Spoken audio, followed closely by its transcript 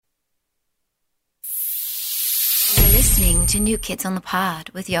listening to New Kids on the Pod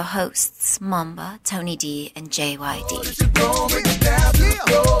with your hosts, Mamba, Tony D, and JYD.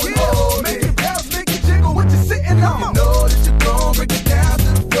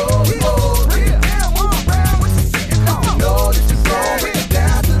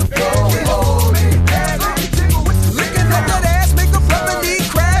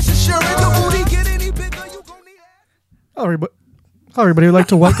 Hello, everybody. I'd like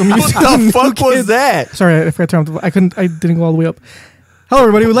to welcome you to What the fuck was that? Sorry, I forgot to turn. I didn't go all the way up. Hello,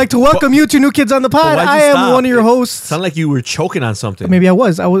 everybody. We'd like to welcome you to New Kids on the Pod. Why'd you I am stop? one of your hosts. Sound like you were choking on something. Maybe I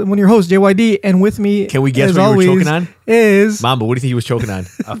was. I was one of your hosts, JYD, and with me, Can we guess as what you were always, choking on? Is Mamba, what do you think he was choking on?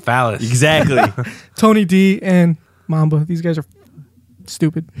 A phallus. Exactly. Tony D and Mamba. These guys are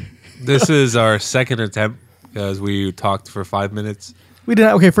stupid. This is our second attempt because we talked for 5 minutes. We did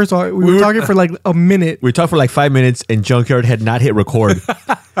not. Okay, first of all, we were talking for like a minute. We talked for like 5 minutes and Junkyard had not hit record.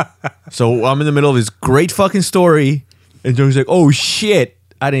 So I'm in the middle of this great fucking story and Junkyard's like, oh shit,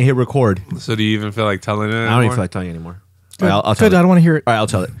 I didn't hit record. So do you even feel like telling it anymore? I don't even feel like telling you anymore. Good. All right, I'll tell Good. it. I don't want to hear it. All right, I'll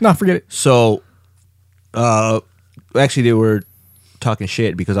tell it. No, forget it. So, actually, they were talking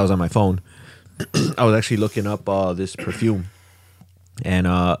shit because I was on my phone. I was actually looking up this perfume, and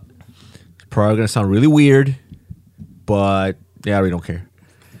it's probably gonna sound really weird, but yeah, I really don't care.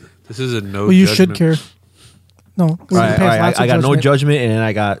 This is a no Well, you judgment. should care. No, All right, I got no judgment, and then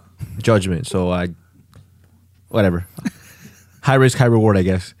I got judgment. So whatever. High risk, high reward, I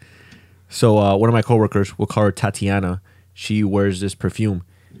guess. So one of my coworkers, we'll call her Tatiana. She wears this perfume,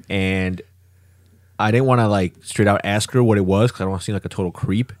 and I didn't want to like straight out ask her what it was because I don't want to seem like a total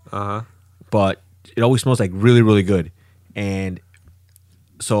creep. But it always smells like really, really good. And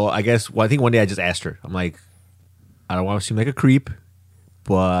so I guess, well, I think one day I just asked her. I'm like, I don't want to seem like a creep,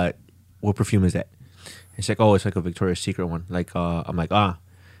 but what perfume is that? And she's like, oh, it's like a Victoria's Secret one. Like, I'm like, ah.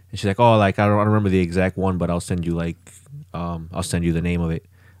 And she's like, oh, like I don't remember the exact one, but I'll send you like, I'll send you the name of it.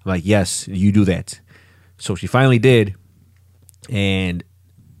 I'm like, yes, you do that. So she finally did, and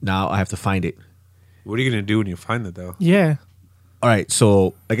now I have to find it. What are you going to do when you find it, though? Yeah. All right,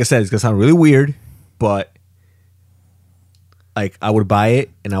 so like I said, it's gonna sound really weird, but like I would buy it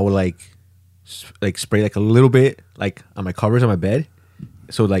and I would like spray like a little bit like on my covers on my bed,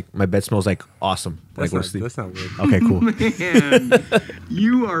 so like my bed smells like awesome. That's, like not, that's not weird. Okay, cool. Man,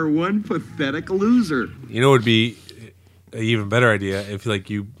 you are one pathetic loser. You know what would be an even better idea if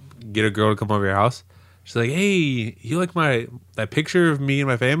like you get a girl to come over your house. She's like, hey, you like that picture of me and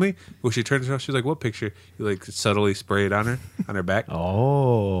my family? Well, she turns around, she's like, what picture? You like subtly spray it on her back.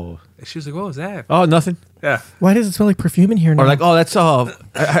 Oh, And she was like, what was that? oh, nothing. Yeah. Why does it smell like perfume in here now? Or like, oh, that's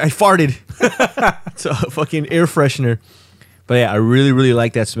I farted. It's a fucking air freshener. But yeah, I really, really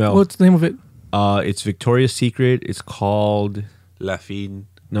like that smell. What's the name of it? It's Victoria's Secret. It's called La Fine.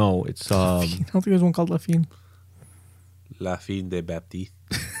 no, it's I don't think there's one called Lafine. La Fine de Baptiste.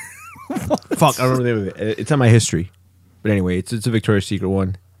 fuck, I don't remember the name of it. It's on my history. But anyway, it's a Victoria's Secret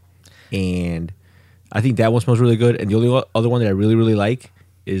one. And I think that one smells really good. And the only other one that I really, really like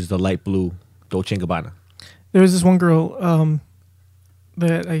is the light blue Dolce & Gabbana. There was this one girl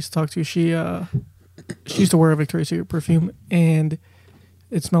that I used to talk to. She used to wear a Victoria's Secret perfume, and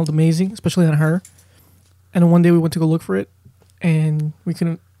it smelled amazing, especially on her. And then one day we went to go look for it, and we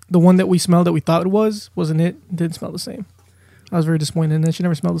couldn't. The one that we smelled that we thought it wasn't it. It didn't smell the same. I was very disappointed, and then she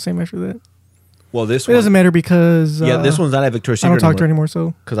never smelled the same after that. Well, this It doesn't matter because this one's not at Victoria's I Secret don't talk to her anymore.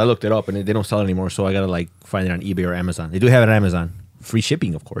 So because I looked it up and they don't sell it anymore. So I gotta like find it on eBay or Amazon. They do have it on Amazon. Free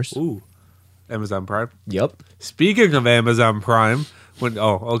shipping, of course. Ooh. Amazon Prime. Yep. Speaking of Amazon Prime,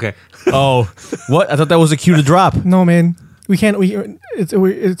 okay. Oh, what? I thought that was a cue to drop. no, man, we can't.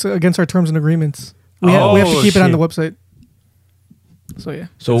 It's against our terms and agreements. We have to Oh, keep it on shit. the website. So yeah,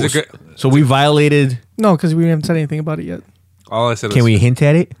 So Is it so we violated. no, because we haven't said anything about it yet. All I said Can was, we hint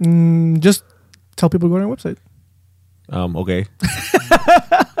at it? Just tell people to go on our website. Okay.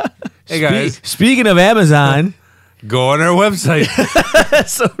 hey guys, Speaking of Amazon, go on our website.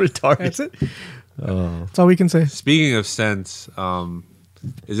 that's so retarded. That's it. That's all we can say. Speaking of scents,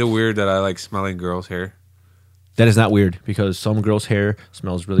 is it weird that I like smelling girls' hair? That is not weird because some girls' hair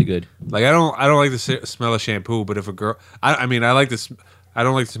smells really good. Like I don't like the smell of shampoo, but if a girl, I mean, I like this. I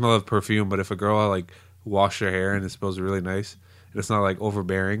don't like the smell of perfume, but if a girl like wash her hair and it smells really nice, and it's not like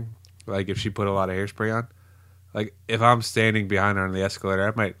overbearing, like if she put a lot of hairspray on, like if I'm standing behind her on the escalator,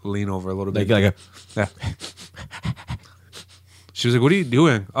 I might lean over a little bit. Like Yeah. She was like, "What are you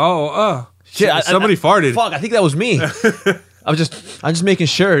doing?" Oh, shit! somebody farted. Fuck! I think that was me. I'm just making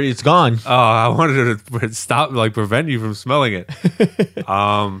sure it's gone. Oh, I wanted her to stop, like prevent you from smelling it.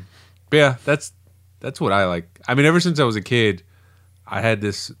 But yeah, that's what I like. I mean, ever since I was a kid, I had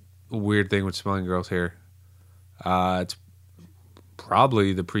this weird thing with smelling girls' hair. It's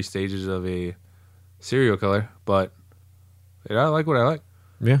probably the pre-stages of a serial killer, but I like what I like.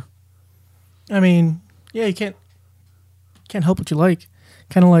 Yeah. I mean, yeah, you can't help what you like.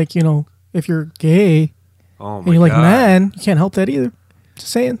 Kind of like, if you're gay Oh and my you like god, men, you can't help that either.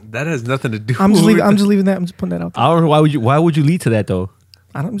 Just saying. that has nothing to do. I'm just with leaving. I'm just leaving that. I'm just putting that out there. I don't know why would you lead to that though?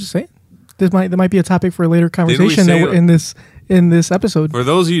 I'm just saying. There might be a topic for a later Didn't we conversation say- in this episode. For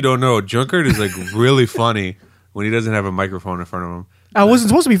those of you who don't know, Junkard is like really funny when he doesn't have a microphone in front of him. I wasn't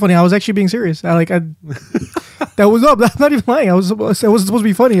supposed to be funny. I was actually being serious. That was up. I'm not even lying. I wasn't supposed to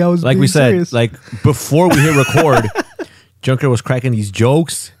be funny. I was Like being we said, serious. like before we hit record, Junker was cracking these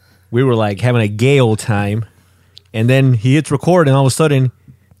jokes. We were like having a gay old time, and then he hits record, and all of a sudden,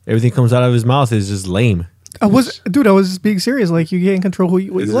 everything comes out of his mouth is just lame. I was just being serious. Like, you can't control what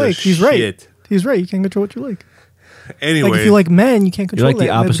you This is like. a He's right. shit. He's right. You can't control what you like. Anyway, Like, if you like men, you can't You're control like the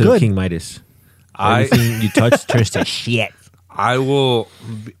that. That's opposite of good. King Midas. I Everything you touch turns to shit. I will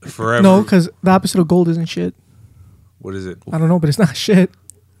forever. No, because the opposite of gold isn't shit. What is it? I don't know, but it's not shit.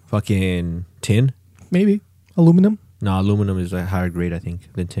 Fucking tin. Maybe aluminum. No, aluminum is a higher grade, I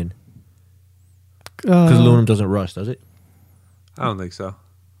think, than tin. Because aluminum doesn't rust, does it? I don't think so.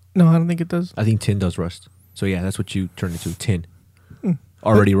 No, I don't think it does. I think tin does rust. So yeah, that's what you turn into, tin.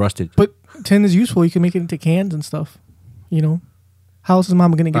 Already rusted. But tin is useful. You can make it into cans and stuff. How else is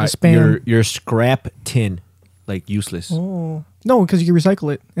Mama gonna get All a right, spam? your scrap tin, like useless. Oh no, because you can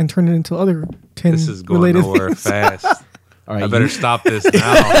recycle it and turn it into other tin This is going related nowhere things. fast. All right, I better you- stop this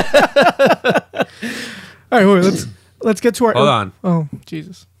now. All right, wait, let's get to our. Hold on. Oh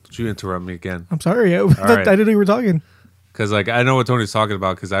Jesus, Did you interrupt me again? I'm sorry. I right. didn't know you were talking. Because like I know what Tony's talking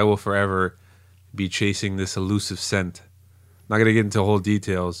about. Because I will forever be chasing this elusive scent. Not gonna get into whole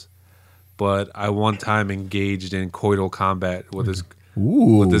details, but I one time engaged in coital combat with this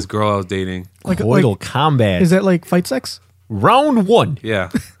girl I was dating. Coital combat. Is that like fight sex? Round 1. Yeah.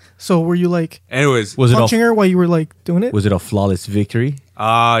 So were you like Anyways, Was it punching her while you were like doing it? Was it a flawless victory?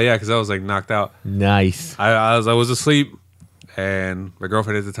 yeah, because I was like knocked out. Nice. I was asleep, and my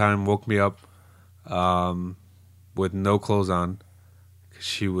girlfriend at the time woke me up, with no clothes on, 'cause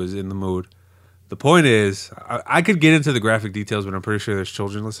she was in the mood. The point is, I could get into the graphic details, but I'm pretty sure there's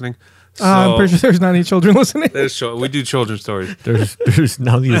children listening. So I'm pretty sure there's not any children listening. we do children's stories. There's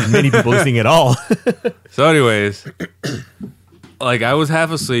not many people listening at all. So, anyways, like I was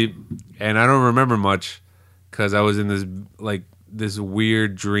half asleep, and I don't remember much because I was in this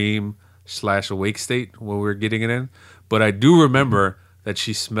weird dream / awake state when we were getting it in. But I do remember that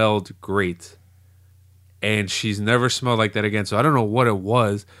she smelled great, and she's never smelled like that again. So I don't know what it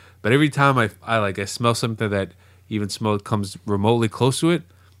was, but every time I smell something that even comes remotely close to it,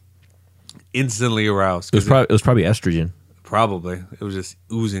 instantly aroused. It was probably estrogen. Probably it was just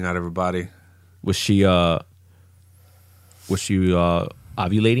oozing out of her body. Was she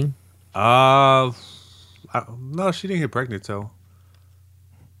ovulating? No, she didn't get pregnant, so.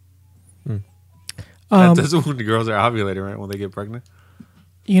 That doesn't when the girls are ovulating, right? When they get pregnant.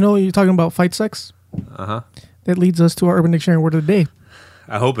 You're talking about fight sex. That leads us to our Urban Dictionary word of the day,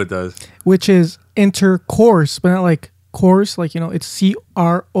 I hope it does. which is intercourse, but not like course. Like it's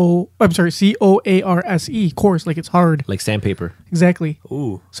COARSE. Course, like it's hard. Like sandpaper. Exactly.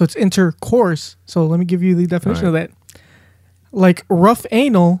 Ooh. So it's intercourse. So let me give you the definition of that. Like rough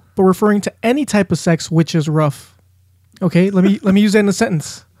anal, but referring to any type of sex which is rough. Okay, let me use that in a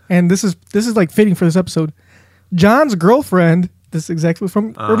sentence. And this is like fitting for this episode. John's girlfriend, this is exactly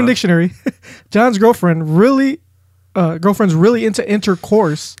from Urban Dictionary. John's girlfriend's really into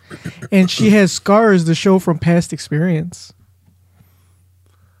intercourse, and she has scars to show from past experience.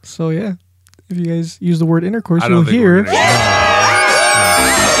 So yeah, if you guys use the word intercourse, I you'll don't think hear. we're gonna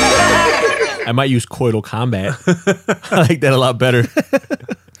I might use coital combat. I like that a lot better.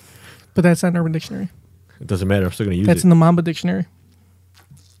 But that's not an Urban Dictionary. It doesn't matter. I'm still going to use That's it. in the Mamba Dictionary.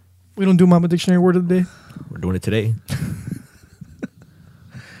 We don't do Mamba Dictionary word of the day. We're doing it today.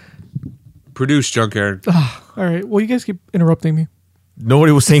 Produce Junkyard. All right. Well, you guys keep interrupting me.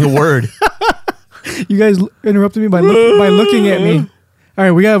 Nobody was saying a word. You guys interrupted me by looking at me. All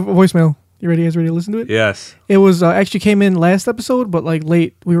right, we got a voicemail. You ready? Guys ready to listen to it? Yes. It was actually came in last episode, but like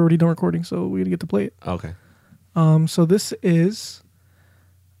late. We were already done recording, so we gotta get to play it. Okay. So this is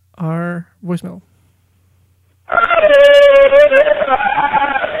our voicemail.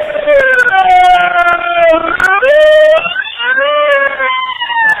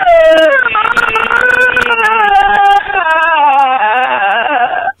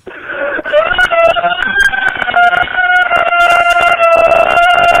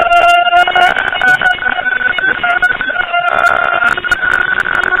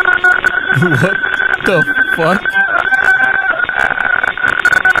 What the fuck?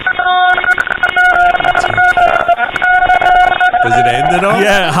 Does it end at all?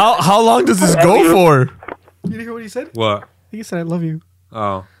 Yeah. How long does this go for? You didn't hear what he said? What? He said, "I love you."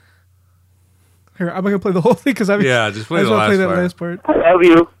 Oh. Here, I'm gonna play the whole thing because Yeah, just play I the wanna last that part. last part. I love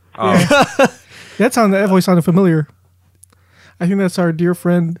you. Oh. That voice sounded familiar. I think that's our dear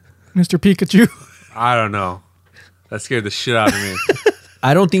friend, Mr. Pikachu. I don't know. That scared the shit out of me.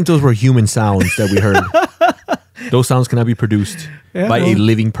 I don't think those were human sounds that we heard. Those sounds cannot be produced Yeah, by a well-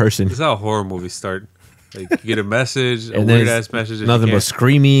 living person. This is how horror movies start. Like, you get a message, a And then weird it's ass message. and nothing you but can't-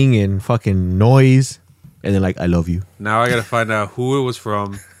 screaming and fucking noise, and then like I love you. Now I gotta find out who it was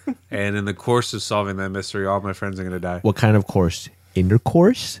from, and in the course of solving that mystery, all my friends are gonna die. What kind of course?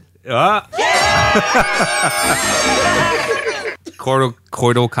 Intercourse? Ah!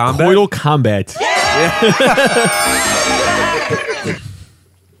 Coital combat. Coital combat.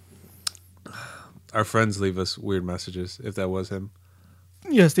 Our friends leave us weird messages. If that was him,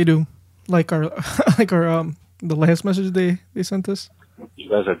 Yes, they do. Like our the last message they sent us. You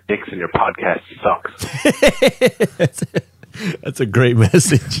guys are dicks and your podcast sucks. That's a great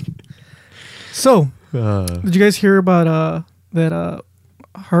message. So, did you guys hear about that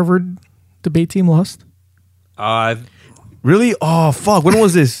Harvard debate team lost? Really? Oh fuck! When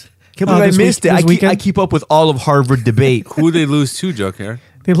was this? Can't believe I This missed week- it. this weekend? I keep up with all of Harvard debate. who they lose to, Junkyard?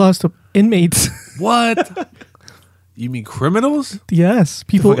 They lost to inmates. What? You mean criminals? Yes,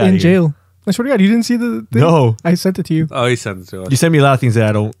 people fuck outta in here. jail. I swear to God, you didn't see the thing? No. I sent it to you. Oh, he sent it to us. You send me a lot of things that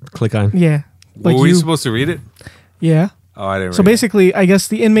I don't click on. Yeah, like Were we you. supposed to read it? Yeah. Oh, I didn't. So read it. basically, I guess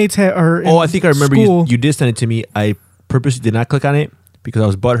the inmates are. In Oh, I think I remember school you did send it to me. I purposely did not click on it because I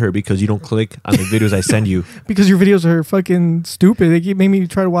was butthurt because you don't click on the videos I send you. because your videos are fucking stupid. They keep making me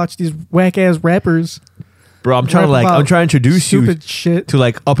try to watch these whack ass rappers. Bro, I'm trying to rap about I'm trying to introduce you stupid shit. to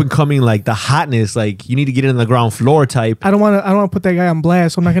like up and coming, like the hotness. Like you need to get in the ground floor type. I don't want to put that guy on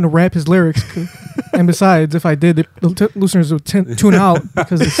blast. So I'm not going to rap his lyrics. And besides, if I did, the listeners would tune out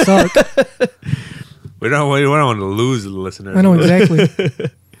because they suck. we don't want to lose the listeners. I know exactly.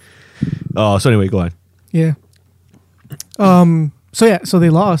 Oh, so anyway, go on. Yeah. So they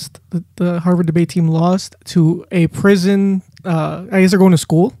lost. The Harvard debate team lost to a prison. I guess they're going to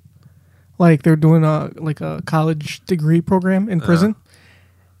school. Like they're doing a college degree program in prison,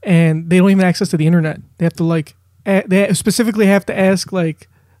 and they don't even have access to the internet. They have to they specifically have to ask like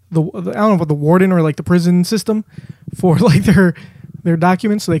the I don't know about the warden or like the prison system for like their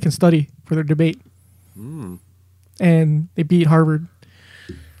documents so they can study for their debate. And they beat Harvard.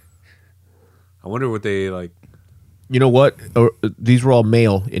 I wonder what they like. You know what? These were all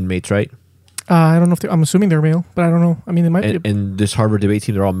male inmates, right? I don't know if I'm assuming they're male, but I don't know. I mean, they might be. And this Harvard debate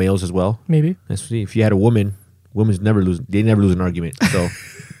team, they're all males as well. Maybe. Let's see. If you had a woman, women's never lose. They never lose an argument. So,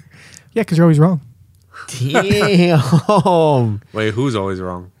 Yeah, because you're always wrong. damn. Wait, who's always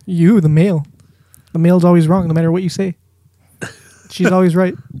wrong? You, the male. The male's always wrong, no matter what you say. She's always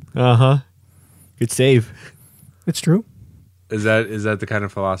right. Uh huh. Good save. It's true. Is that the kind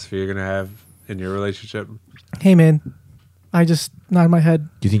of philosophy you're gonna have in your relationship? Hey, man. I just nod my head.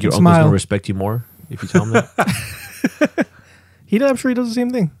 Do you think your and uncle's smile. gonna respect you more if you tell him that? I'm sure he does the same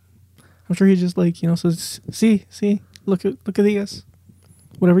thing. I'm sure he just says, see, look at these.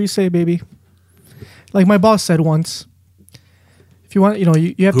 Whatever you say, baby. Like my boss said once. If you want, you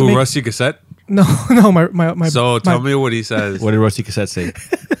have to Who, make. Rusty Cassette? No, my. So my, tell me what he says. What did Rusty Cassette say?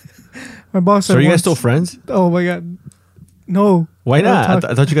 My boss said. So are you guys once- still friends? Oh my god. No. Why I don't not?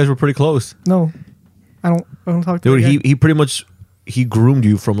 talk- I thought you guys were pretty close. No. I don't talk to Dude, that guy. he pretty much he groomed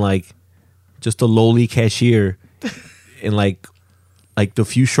you from like just a lowly cashier in like the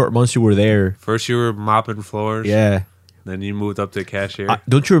few short months you were there. First, you were mopping floors. Yeah. Then you moved up to cashier.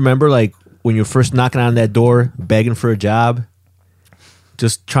 Don't you remember like when you were first knocking on that door, begging for a job,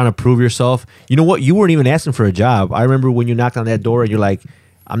 just trying to prove yourself? You know what? You weren't even asking for a job. I remember when you knocked on that door and you're like,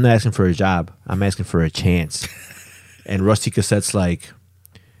 "I'm not asking for a job. I'm asking for a chance." And Rusty Cassette's like,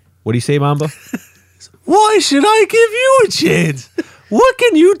 "What do you say, Mamba?" Why should I give you a chance? What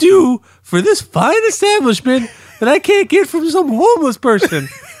can you do for this fine establishment that I can't get from some homeless person?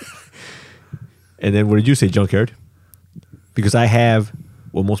 And then what did you say, Junkyard? Because I have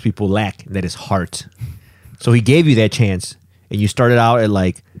what most people lack, and that is heart. So he gave you that chance, and you started out at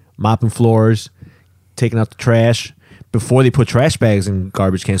like mopping floors, taking out the trash before they put trash bags in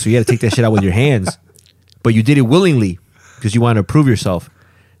garbage cans. So you had to take that shit out with your hands. But you did it willingly because you wanted to prove yourself.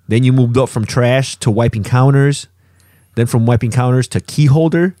 Then you moved up from trash to wiping counters. Then from wiping counters to key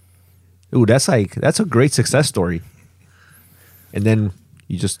holder. Ooh, that's a great success story. And then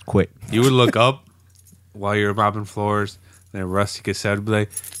you just quit. You would look up while you're mopping floors, and Rusty Cassette would be like,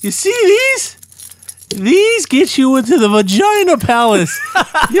 "You see these? These get you into the vagina palace.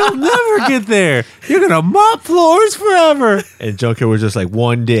 You'll never get there. You're gonna mop floors forever. And Junker was just like,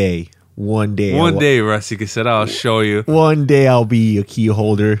 one day, One day, Rusty said, "I'll show you." one day I'll be a key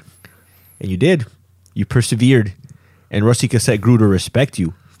holder. And you did. You persevered. And Rusty Cassette grew to respect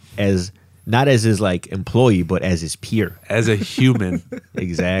you as not as his like employee, but as his peer. As a human,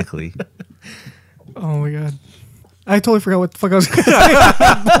 Exactly. Oh my god. I totally forgot what the fuck I was going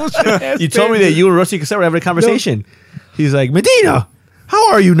to say. You told me that you and Rusty Cassette were having a conversation. He's like, Medina,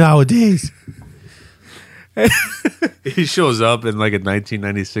 how are you nowadays? he shows up in like a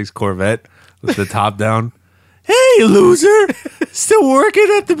 1996 Corvette with the top down. Hey, loser! Still working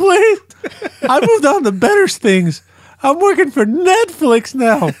at the place? I moved on to better things. I'm working for Netflix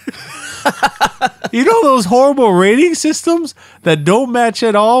now. You know those horrible rating systems that don't match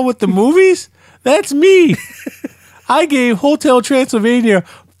at all with the movies? That's me. I gave Hotel Transylvania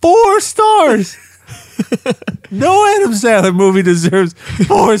 4 stars. No Adam Sandler movie deserves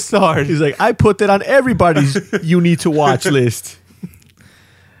 4 stars. He's like, I put that on everybody's you need to watch list.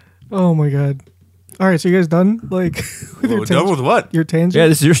 Oh my god. All right, so you guys done? Like, with Well, done with what? Your tangent? Yeah,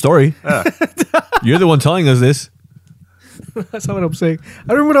 this is your story. You're the one telling us this. That's not what I'm saying. I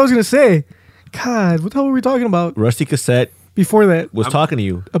don't remember what I was going to say. God, what the hell were we talking about Rusty Cassette before that? was talking to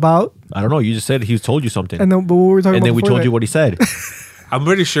you. About? I don't know. You just said he told you something. And then, but what were we talking And about then we before told that? you what he said. I'm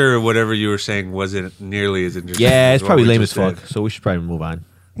pretty sure whatever you were saying wasn't nearly as interesting. Yeah, it's as what probably we lame as just fuck. said. So we should probably move on.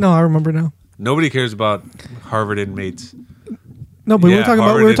 No, I remember now. Nobody cares about Harvard inmates. No, but we Yeah, were talking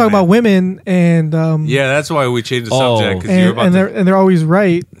about Harvard women and Yeah, that's why we changed the Oh. subject because they're always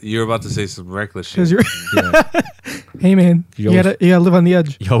right you're about to say some reckless shit. because you're. Yeah. Hey man, You you gotta live on the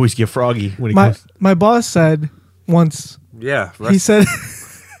edge. You always get froggy when he My comes. my boss said once. Yeah, He said.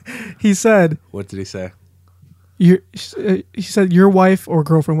 He said. What did he say? He said your wife or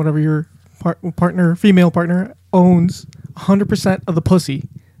girlfriend, whatever your partner, female partner, owns 100% of the pussy.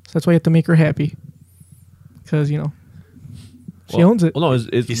 So that's why you have to make her happy. Because, she owns it. Well, no,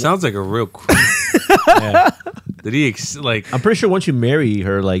 it's, He sounds like a real creep. yeah. Did he I'm pretty sure once you marry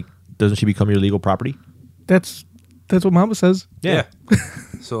her, like, doesn't she become your legal property? That's what Mama says. Yeah.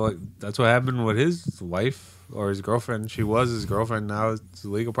 So like, that's what happened with his wife or his girlfriend. She was his girlfriend. Now it's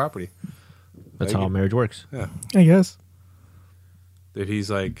legal property. That's Like- how marriage works. Yeah. I guess. That he's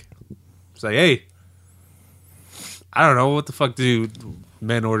like, hey, I don't know what the fuck do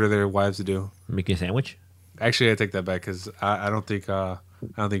men order their wives to do. Make you a sandwich? Actually, I take that back because I don't think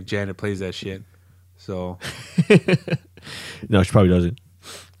Janet plays that shit. So No, she probably doesn't.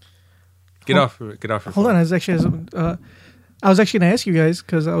 get off her. Hold on. I was actually going to ask you guys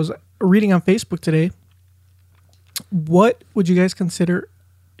because I was reading on Facebook today. What would you guys consider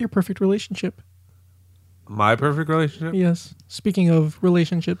your perfect relationship? My perfect relationship. Yes. Speaking of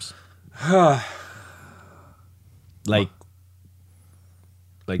relationships.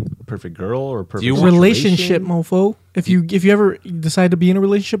 Like perfect girl or perfect you- Relationship, mofo. If you ever decide to be in a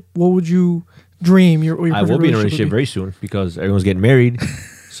relationship, what would you dream your I perfect will be in a would relationship very soon because everyone's getting married.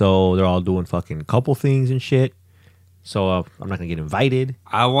 So they're all doing fucking couple things and shit. So I'm not going to get invited.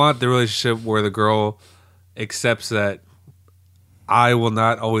 I want the relationship where the girl accepts that I will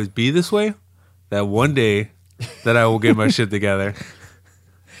not always be this way. That one day that I will get my shit together.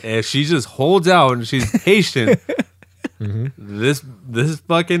 If she just holds out and she's patient, this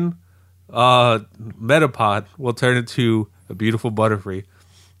fucking Metapod will turn into a beautiful Butterfree.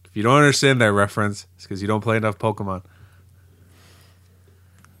 If you don't understand that reference, it's because you don't play enough Pokemon.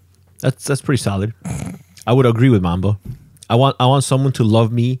 That's pretty solid. I would agree with Mamba. I want someone to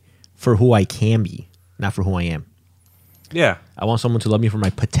love me for who I can be, not for who I am. Yeah. I want someone to love me for my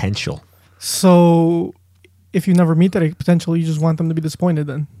potential. So, if you never meet that potential, you just want them to be disappointed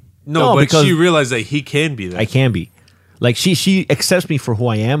then? No, No, but because- she realized that he can be that. I can be. Like she accepts me for who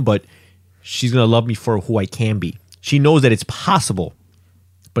I am, but she's gonna love me for who I can be. She knows that it's possible,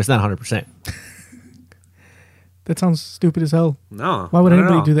 but it's not 100%. That sounds stupid as hell. No. Why would not at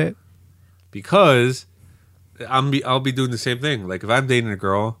anybody all. do that? Because I'll be doing the same thing. Like if I'm dating a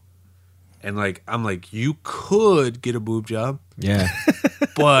girl and like I'm like, you could get a boob job, Yeah.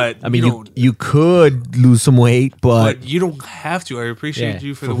 but I mean, you you don't, you could lose some weight, but but you don't have to. I appreciate Yeah,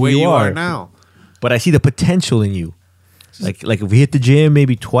 you for for the who way you you are are. now. I see the potential in you. Like if we hit the gym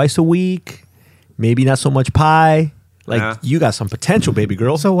maybe twice a week, maybe not so much pie. Like Yeah. you got some potential, baby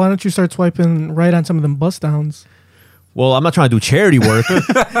girl. So why don't you start swiping right on some of them bust downs? Well, I'm not trying to do charity work.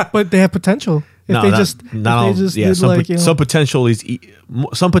 But they have potential. If No, they not- just, not if all- they just yeah, did some, like, some potential is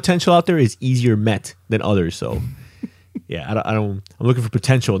some potential out there is easier met than others. So yeah, I don't. I'm looking for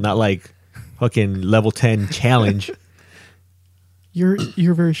potential, not like fucking level 10 challenge.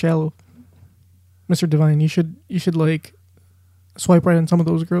 you're very shallow. Mr. Divine, you should like swipe right on some of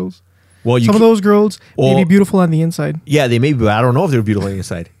those girls. Well, Some of those girls may be beautiful on the inside. Yeah, they may be, but I don't know if they're beautiful on the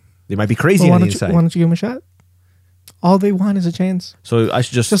inside. They might be crazy Well, on the inside. why don't you give them a shot? All they want is a chance. So I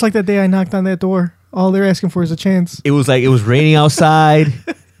should Just like that day I knocked on that door. All they're asking for is a chance. It was raining outside.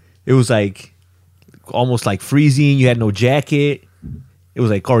 It was like almost like freezing. You had no jacket. It was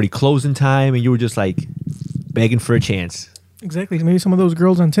like already closing time, and you were just like begging for a chance. Exactly. Maybe some of those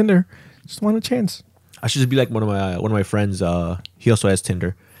girls on Tinder just want a chance. I should just be like one of my friends. He also has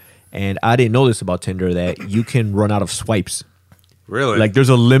Tinder, and I didn't know this about Tinder, that you can run out of swipes. Really? Like there's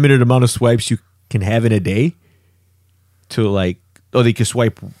a limited amount of swipes you can have in a day. They can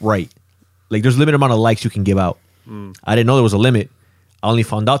swipe right. Like there's a limited amount of likes you can give out. I didn't know there was a limit. I only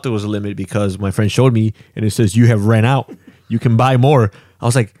found out there was a limit because my friend showed me, and it says you have ran out. You can buy more. I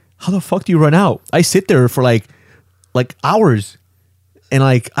was like, how the fuck do you run out? I sit there for like hours, and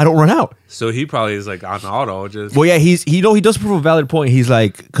like I don't run out. So he probably is like on auto. Just Well, yeah, he does prove a valid point. He's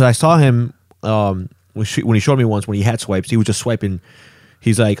like, because I saw him when he showed me once when he had swipes, he was just swiping.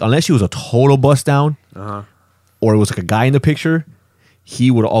 He's like, unless he was a total bust down, or it was like a guy in the picture,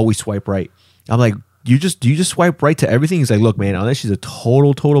 he would always swipe right. I'm like, do you just swipe right to everything? He's like, look, man, unless she's a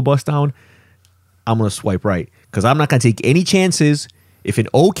total bust down, I'm gonna swipe right because I'm not gonna take any chances. If an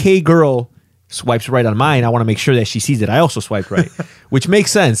okay girl swipes right on mine, I want to make sure that she sees that I also swiped right, which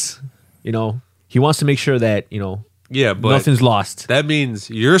makes sense. You know, he wants to make sure that yeah, but nothing's lost. that means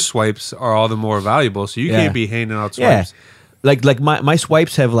your swipes are all the more valuable. So you can't be handing out swipes. Yeah. Like my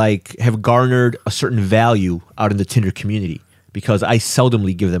swipes have garnered a certain value out in the Tinder community because I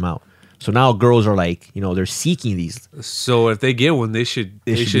seldomly give them out. So now girls are like, they're seeking these. So if they get one, they should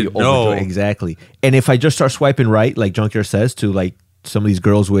Be know overjoyed. Exactly. And if I just start swiping right, like Junkyard says, to like some of these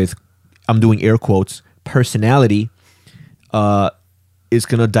girls with, I'm doing air quotes, personality, it's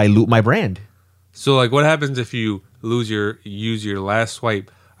gonna dilute my brand. So like, what happens if you use your last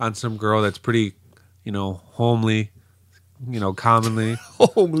swipe on some girl that's pretty, homely, commonly,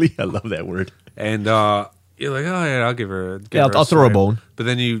 Homely, I love that word. and you're like, oh yeah, I'll give her. I'll throw a swipe. bone. But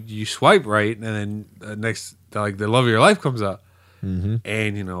then you swipe right, and then next, like the love of your life comes up,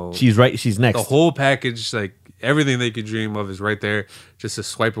 and She's right. She's next. the whole package, like everything they could dream of, is right there, just a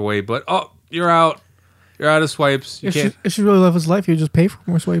swipe away. But you're out. You're out of swipes. You can't If she really loved his life, he would just pay for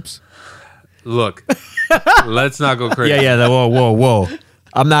more swipes. look. Let's not go crazy. Yeah. Whoa.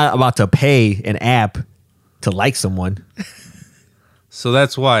 I'm not about to pay an app to like someone. So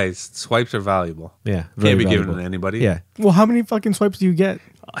that's why swipes are valuable. Yeah, Can't very be valuable. given to anybody. Yeah, Well, how many fucking swipes do you get?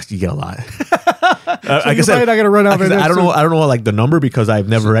 you get a lot. You're probably not gonna run out. I by don't next know. week. I don't know like the number because I've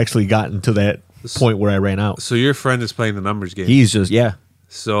never actually gotten to that point where I ran out. So your friend is playing the numbers game. He's just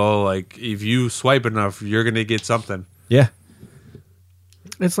So like, if you swipe enough, you're gonna get something. yeah.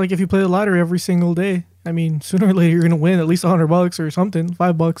 It's like if you play the lottery every single day. I mean, sooner or later you're gonna win at least $100 or something,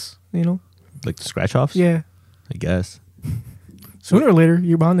 $5. Like the scratch offs. Yeah. I guess. Sooner or later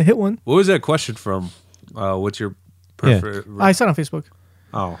you're bound to hit one. What was that question from? What's your preferred? I saw it on Facebook.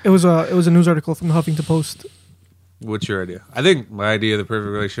 Oh, It was a news article from the Huffington Post. what's your idea? I think my idea of the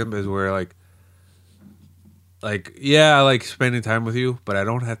perfect relationship is where like yeah, I like spending time with you, but I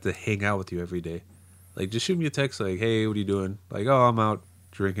don't have to hang out with you every day. Like, just shoot me a text like, hey, what are you doing? Like, oh, I'm out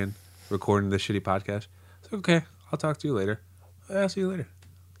drinking, recording this shitty podcast. It's okay. I'll talk to you later. I'll see you later.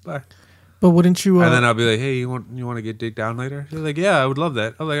 Bye. But wouldn't you? And then I'll be like, hey, you want to get dick down later? You're like, yeah, I would love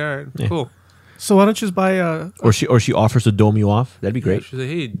that. I'm like, all right, cool. So why don't you just buy Or she offers to dome you off. That'd be great. She's like,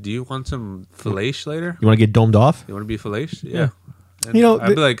 hey, do you want some fellation later? You want to get domed off? You want to be fellation? Yeah. And You know,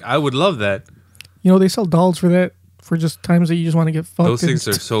 I'd be like, I would love that. they sell dolls for that, for just times that you just want to get fucked. Those things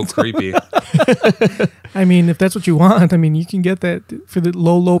are so creepy. I mean, if that's what you want, I mean, you can get that for the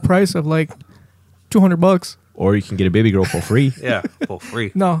low price of like $200. Or you can get a baby girl for free. Yeah, for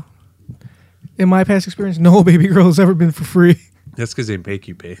free. No. In my past experience, no baby girl has ever been for free. That's because they make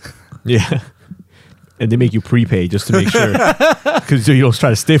you pay. Yeah. And they make you prepay just to make sure. Because you don't try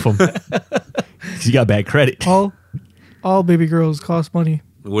to stiff them. You got bad credit. All baby girls cost money.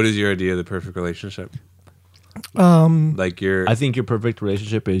 What is your idea of the perfect relationship? Like I think your perfect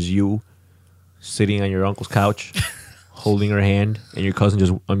relationship is you sitting on your uncle's couch, holding her hand, and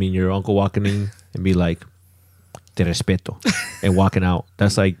your uncle walking in and be like, te respeto, and walking out.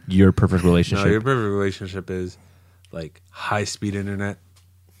 That's like your perfect relationship. No, your perfect relationship is like high speed internet.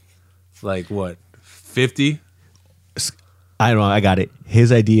 Like what? 50? I don't know. I got it.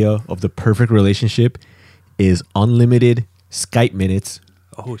 His idea of the perfect relationship is unlimited Skype minutes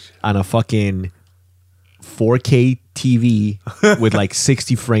Oh shit. on a fucking 4K TV with like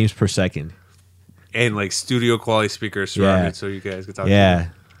 60 frames per second. And like studio quality speakers surrounded, Yeah. so you guys can talk. Yeah.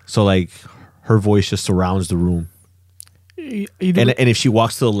 So like her voice just surrounds the room. You do And if she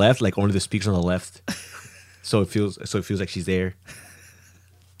walks to the left, like only the speakers on the left, so it feels like she's there.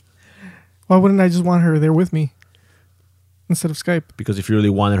 why wouldn't I just want her there with me instead of Skype? Because if you really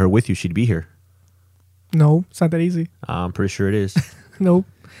wanted her with you, she'd be here. No, it's not that easy. I'm pretty sure it is. Nope.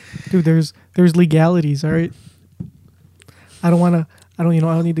 Dude, there's legalities, all right? I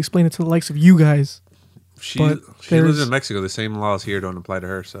don't need to explain it to the likes of you guys. She But lives there's- in Mexico. The same laws here don't apply to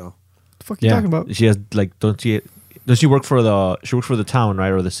her. So What the fuck are you talking about? She has like does she work for the town, right,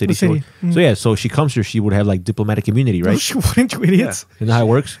 or the city? The city. So yeah, so she comes here, she would have like diplomatic immunity, No, right? she wouldn't, you idiots. Isn't that how it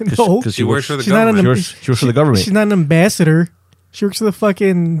works? No. Cause she works for the She's not an government. She works for the government. She's not an ambassador. She works for the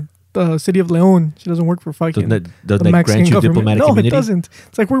fucking city of Leon. She doesn't work for fucking Doesn't the that Mexican grant you government. diplomatic No, immunity? it doesn't.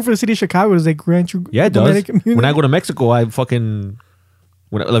 It's like working for the city of Chicago. Does they grant you Yeah, it does. diplomatic immunity? When I go to Mexico, I fucking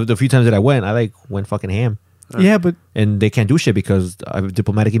the few times that I went fucking ham, Yeah, but and they can't do shit because I have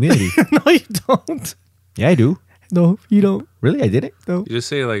diplomatic immunity. no, you don't. Yeah, I do. No, you don't. Really, I did it. No. you just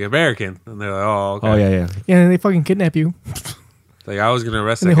say like American, and they're like, oh, okay. Oh yeah. Yeah, and they fucking kidnap you Like I was gonna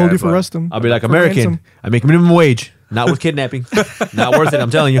arrest and they that hold guy, you for but- arrestum. I'll be like For American. ransom. I make minimum wage, not with kidnapping. Not worth it.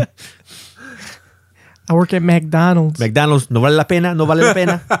 I'm telling you. I work at McDonald's. McDonald's, no vale la pena, no vale la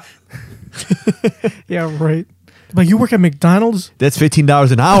pena. Yeah, right. But you work at McDonald's? That's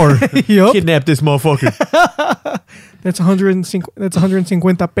 $15 an hour. Yup. Kidnap this motherfucker. That's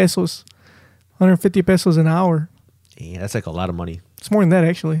 150 pesos. 150 pesos an hour. Yeah, that's like a lot of money. It's more than that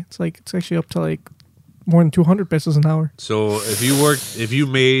actually. It's actually up to like more than 200 pesos an hour. So if you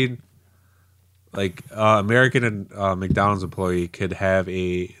made like American and McDonald's employee could have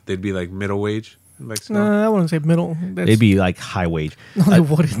they'd be like middle wage in Mexico. I wouldn't say middle. That's, It'd be like high wage. No, they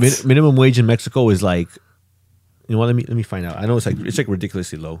wouldn't. Minimum wage in Mexico is like, you know what? Let me find out. I know it's like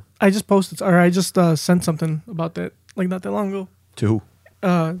ridiculously low. I just posted, or I just sent something about that like not that long ago To who?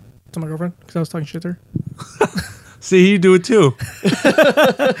 to my girlfriend because I was talking shit to her. See, you do it too.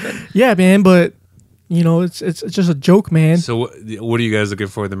 Yeah, man, but you know it's just a joke, man. So what are you guys looking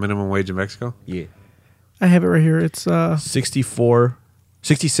for? The minimum wage in Mexico? Yeah. I have it right here. It's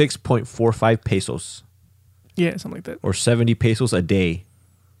 66.45 pesos yeah, something like that. or 70 pesos a day.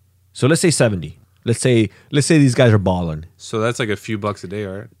 So let's say 70. Let's say these guys are balling. So that's like a few bucks a day,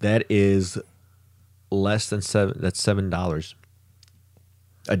 right? That is less than $7. That's $7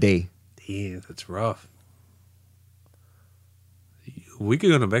 a day. Damn, that's rough. We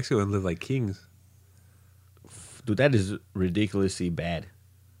could go to Mexico and live like kings. Dude, that is ridiculously bad.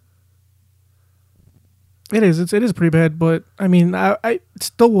 It is. It is pretty bad, but I mean, I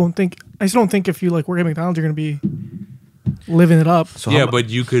still don't think if you like work at McDonald's, you're gonna be living it up. So Yeah, how but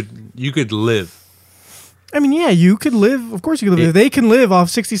you could live. I mean, yeah, you could live. Of course, you could live. If they can live off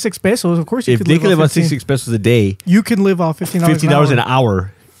 66 pesos, of course you if could they live can live off on 15. 66 pesos a day, You can live off $15 $15 an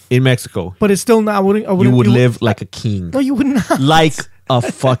hour in Mexico, But it's still not. I wouldn't. you would live like a king. No, you would not. Like a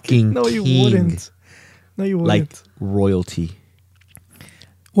fucking No, you king. wouldn't. No, you Like wouldn't. royalty.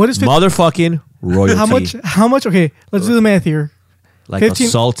 What is 15? Motherfucking royalty. How much? How much? Okay, let's do the math here. Like 15 a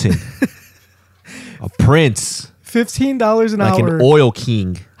sultan. A prince. $15 an Like hour. an oil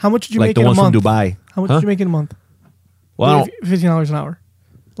king. How much did you Like make the in a ones from month? Dubai. How much Huh? did you make in a month? Well, I don't, $15 an hour.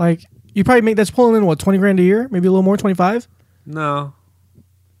 Like you probably make that's pulling in what 20 grand a year, maybe a little more, 25. No.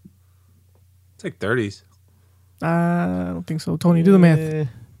 It's like 30s. I don't think so. Tony, do the math.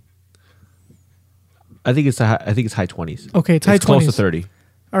 I think it's high 20s. Okay, it's high It's close to 20s. 30.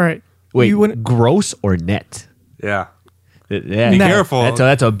 All right. Wait, You wouldn't- gross or net? Yeah. Yeah, Net. Careful.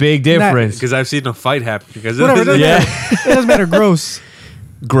 That's a big difference. Because I've seen a fight happen. Because of Whatever. It this. doesn't, Yeah. matter. It doesn't matter. Gross.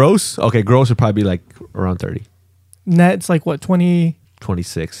 Gross? Okay, gross would probably be like around 30. Net. It's like what 20.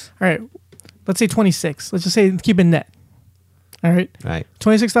 26. All right. Let's say 26. Let's just say keep it net. All right. Right.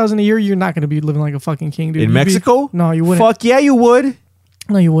 26,000 a year. You're not going to be living like a fucking king, dude. In You'd be- Mexico? No, you wouldn't. Fuck yeah, you would.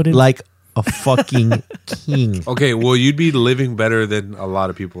 No, you wouldn't. Like a fucking king. Okay, well, you'd be living better than a lot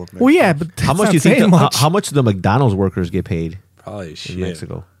of people. In Mexico. Well, yeah, but How that's much not do you think? saying much. How much do the McDonald's workers get paid Probably in shit.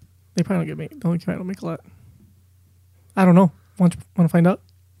 Mexico? They probably don't get me. Don't make a lot. I don't know. Want to find out?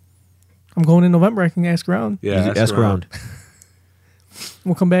 I'm going in November. I can ask around. Yeah, You ask around.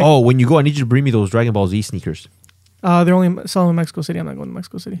 We'll come back. Oh, when you go, I need you to bring me those Dragon Ball Z sneakers. They're only selling in Mexico City. I'm not going to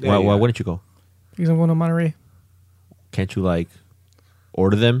Mexico City Yeah, Why yeah. wouldn't you go? because I'm going to Monterey. Can't you like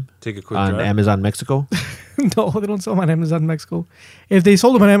order them Take a quick on drive. Amazon Mexico? No, they don't sell them on Amazon Mexico. If they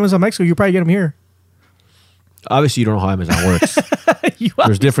sold them on Amazon Mexico, you probably get them here. Obviously, you don't know how Amazon works. You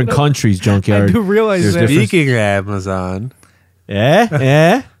There's different countries, junkyard. I do realize There's that. different- Speaking of Amazon,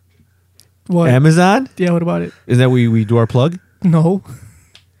 Yeah? What? Amazon? Yeah, what about it? Is that we do our plug? No,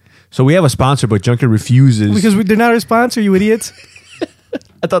 So we have a sponsor, but Junkyard refuses. because they're not our sponsor, you idiots.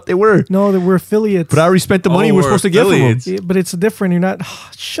 I thought they were. No, we're affiliates. But I already spent the money Oh, we're we're supposed to get from them. affiliates. Yeah, but it's different. You're not.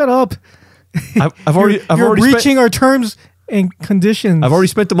 Shut up. I've already breaching our terms and conditions. I've already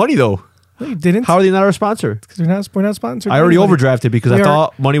spent the money though. No, you didn't. How are they not our sponsor? Because we're not sponsored. I by already anybody. overdrafted because We I are-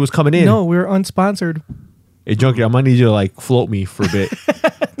 thought money was coming in. No, we're unsponsored. Hey, Junkie, I might need you to like float me for a bit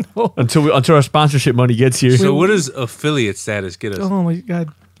until our sponsorship money gets here. So what does affiliate status get us? Oh my god.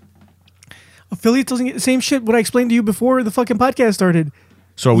 Affiliate doesn't get the same shit. What I explained to you before the fucking podcast started.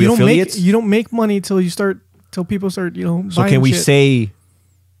 So are we you don't affiliates? you don't make money till people start. So buying can we shit. say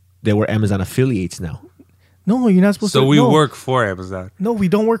that we're Amazon affiliates now? No, you're not supposed to. So we no. work for Amazon. No, we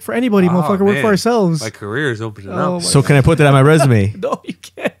don't work for anybody, Oh, motherfucker. Work man. for ourselves. My career is opening Oh, up. my- So can I put that on my resume? No, you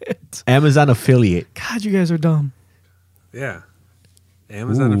can't. Amazon affiliate. God, you guys are dumb. Yeah.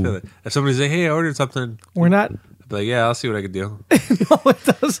 Amazon Ooh. affiliate. If somebody say, "Hey, I ordered something," We're not. I'd be like, "Yeah, I'll see what I can do." No, it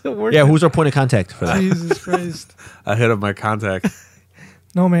doesn't work. Yeah, who's our point of contact for that? Jesus Christ. I hit up my contact.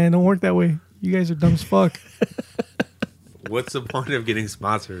 No, man, don't work that way. You guys are dumb as fuck. What's the point of getting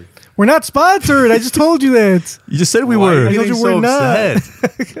sponsored? We're not sponsored. I just told you that. You just said we Why are were. I told getting you we're not.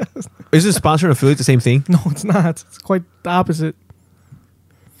 upset? Isn't sponsor and affiliate the same thing? No, it's not. It's quite the opposite.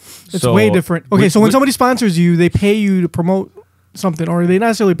 It's So, way different. Okay, we- so when we- somebody sponsors you, they pay you to promote something, or they not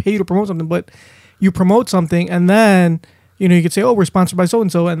necessarily pay you to promote something, but you promote something, and then you could say, "Oh, we're sponsored by so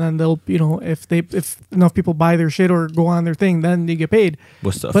and so," and then they'll, if enough people buy their shit or go on their thing, then they get paid.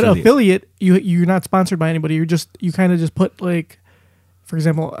 What's the But affiliate? you're not sponsored by anybody. You kind of just put, like, for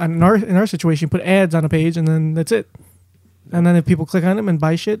example, in our situation, put ads on a page, and then that's it. And then if people click on them and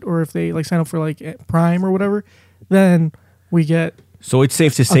buy shit, or if they like sign up for like Prime or whatever, then we get So it's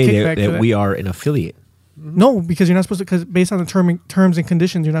safe to say kickback that for that. we are an affiliate. no, because you're not supposed to. Because based on the terms and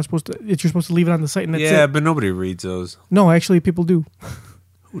conditions, you're not supposed to. You're supposed to leave it on the site, and that's Yeah, it. but nobody reads those. No, actually, people do.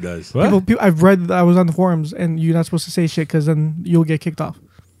 Who does? What? People, I've read. I was on the forums, and you're not supposed to say shit because then you'll get kicked off.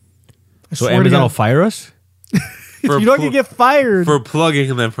 I So swear to Amazon God. will fire us? For You don't pl- get fired. for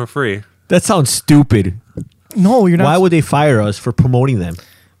plugging them for free. That sounds stupid. No, you're not. Why would they fire us for promoting them?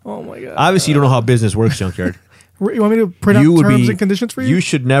 Oh my god. Obviously, you don't know how business works, Junkyard. You want me to print out terms and conditions for you? You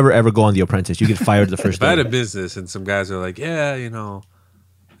should never ever go on The Apprentice. You get fired the first If I had a day. business and some guys are like, "Yeah,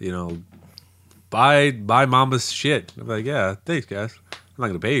 buy Mamba's shit," I'm like, "Yeah, thanks, guys. I'm not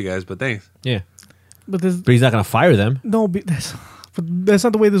gonna pay you guys, but thanks." Yeah, but this, but he's not gonna fire them. no, that's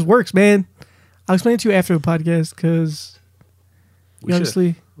not the way this works, man. I'll explain it to you after the podcast because We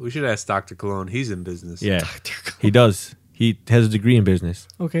obviously. We should ask Dr. Cologne. He's in business. Yeah, he does. He has a degree in business.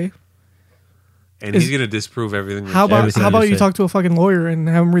 Okay. And Is- he's gonna disprove everything. we How say. about Everything I how about just you said. talk to a fucking lawyer and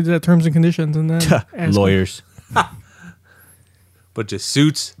have him read the terms and conditions and then ask him. Lawyers. bunch of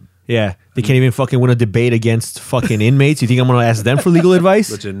suits, Yeah, they can't even fucking win a debate against fucking inmates. You think I'm gonna ask them for legal advice?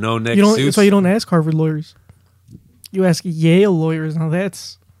 bunch of no neck You don't. suits? That's why you don't ask Harvard lawyers. You ask Yale lawyers. Now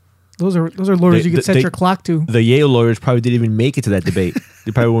those are lawyers you could set your clock to. The Yale lawyers probably didn't even make it to that debate.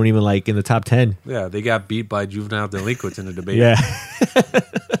 They probably weren't even like in the top 10. Yeah, they got beat by juvenile delinquents in a debate. Yeah.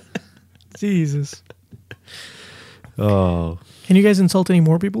 Jesus. Oh, Can you guys insult any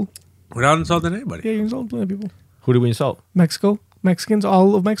more people? without insulting anybody. Yeah, you insult plenty of people. who did we insult? Mexico, Mexicans,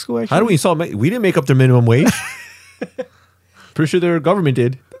 all of Mexico. Actually, How do we insult? We didn't make up their minimum wage. Pretty sure their government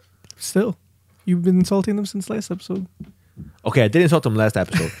did. Still, you've been insulting them since last episode. Okay, I did insult them last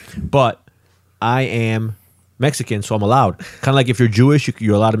episode, but I am Mexican, so I'm allowed. Kind of like if you're Jewish,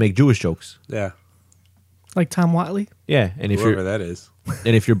 you're allowed to make Jewish jokes. Yeah, Like Tom Watley. Yeah, and if whoever you're that is.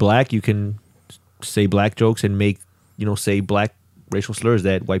 and if you're black, you can say black jokes and make say black racial slurs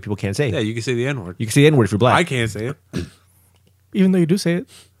that white people can't say. Yeah, you can say the N word. You can say N word if you're black. I can't say it. Even though you do say it.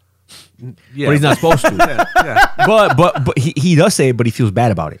 Yeah, But he's not supposed to. yeah, But he does say it, but he feels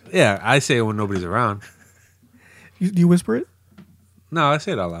bad about it. yeah. I say it when nobody's around. Do you whisper it? No, I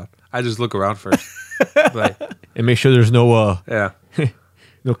say it out loud. I just look around first. Like, And make sure there's no yeah,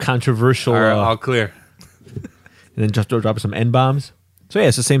 no controversial all right, all clear. and then just drop some N bombs. So yeah,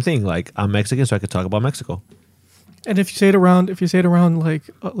 it's the same thing. Like I'm Mexican, so I could talk about Mexico. And if you say it around, like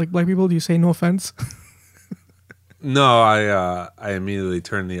black people, do you say no offense? No, I immediately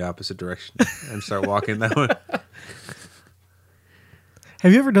turn the opposite direction and start walking that way.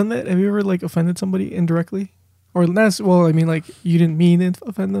 Have you ever done that? Have you ever like offended somebody indirectly, or not? Well, I mean, like you didn't mean to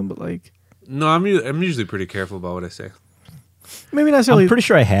offend them, but like No, I'm usually pretty careful about what I say. maybe not necessarily. I'm pretty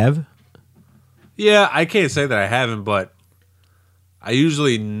sure I have. Yeah, I can't say that I haven't, but I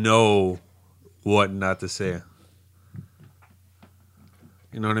usually know what not to say.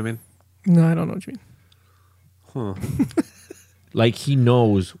 You know what I mean? No, I don't know what you mean. Like he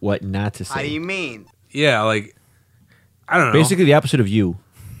knows what not to say. How do you mean? Yeah, like I don't know. Basically, the opposite of you.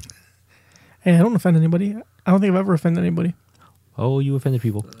 Hey, I don't offend anybody. I don't think I've ever offended anybody. Oh, you offended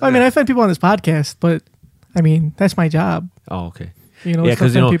people. I mean, I offend people on this podcast, but I mean, that's my job. Oh, okay. You know, Yeah, it's to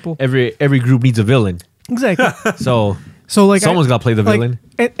because offend people. every group needs a villain. Exactly. So So like, someone's got to play the like, villain.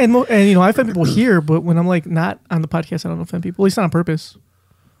 and you know, I offend people here, but when I'm like not on the podcast, I don't offend people. At least not on purpose.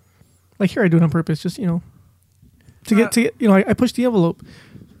 Like here, I do it on purpose, just you know, to get you know, I push the envelope.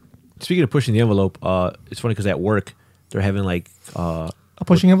 Speaking of pushing the envelope, it's funny because at work they're having like A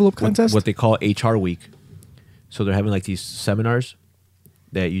pushing envelope contest. what they call HR week. So they're having like these seminars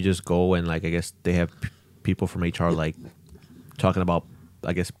that you just go and like I guess they have people from HR like talking about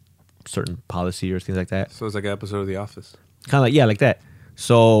I guess certain policy or things like that. So it's like an episode of The Office. Kind of like like that.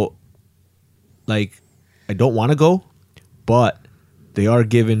 So like I don't want to go, but they are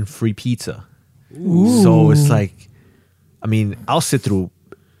giving free pizza. So it's like, I mean, I'll sit and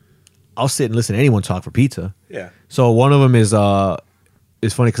listen to anyone talk for pizza. Yeah. So one of them is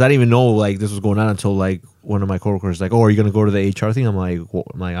it's funny because I didn't even know like this was going on until like one of my coworkers was like, "Oh, are you gonna go to the HR thing?" I'm like, what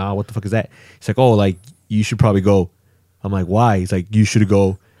the fuck is that? He's like, "Oh, like you should probably go." I'm like, "Why?" He's like, "You should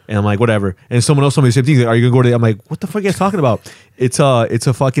go." And I'm like, "Whatever." And someone else told me the same thing. He's like, "Are you gonna go to?" I'm like, "What the fuck are you guys talking about?" It's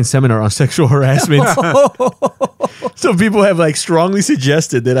a fucking seminar on sexual harassment. So people have like strongly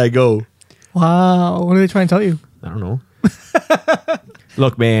suggested that I go. Wow, what are they trying to tell you? I don't know.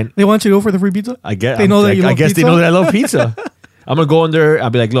 Look, man. They want you to go for the free pizza. I guess they know that you I love guess they pizza? know that I love pizza. I'm gonna go in there. I'll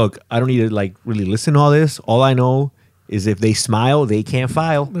be like, look, I don't need to like really listen to all this. All I know is if they smile, they can't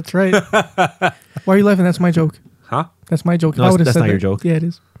file. That's right. Why are you laughing? That's my joke. Huh? That's my joke. No, I would've that's said not your that. joke. Yeah, it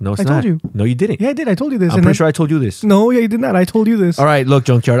is. No, it's I not. told you. No, you didn't. Yeah, I did. I told you this. I'm and pretty then- sure I told you this. No, yeah, you did not. I told you this. All right, look,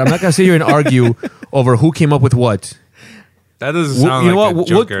 Junkyard. I'm not gonna sit here and argue over who came up with what. That doesn't Well, sound you know like what? a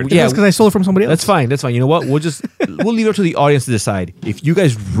junkyard. Yeah, That's because I stole it from somebody else. That's fine. That's fine. You know what? We'll leave it up to the audience to decide. If you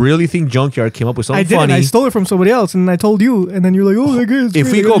guys really think Junkyard came up with something I didn't. funny, I stole it from somebody else, and I told you, and then you're like, "Oh, that good."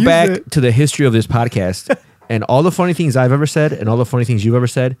 if we go back to the history of this podcast and all the funny things I've ever said and all the funny things you've ever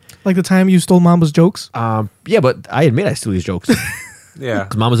said, like the time you stole Mamba's jokes. yeah, but I admit I steal these jokes because Yeah.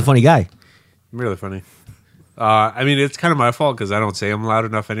 Mama's a funny guy. Really funny. I mean, it's kind of my fault because I don't say them loud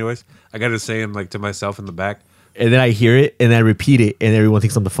enough anyways. I got to say them like to myself in the back. And then I hear it and then I repeat it and everyone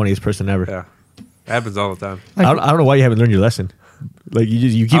thinks I'm the funniest person ever. Yeah. It happens all the time. I don't know why you haven't learned your lesson. Like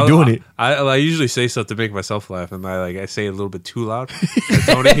you keep doing it. I usually say stuff to make myself laugh, and I say it a little bit too loud. And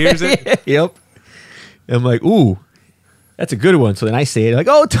Tony hears it. Yep. And I'm like, ooh, that's a good one. So then I say it like,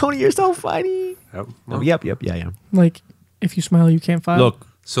 oh, Tony, you're so funny. Yep. Oh, yep, yeah, I am. Like, if you smile, you can't file. Look,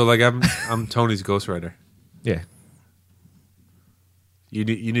 So like I'm Tony's ghostwriter. yeah. You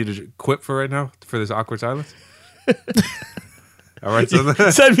need a quip for right now for this awkward silence. All right, so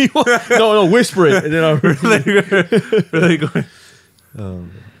Send me one. No, whisper it. And then I'll really going.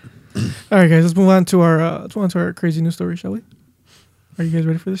 All right, guys, let's move on to our crazy news story, shall we? Are you guys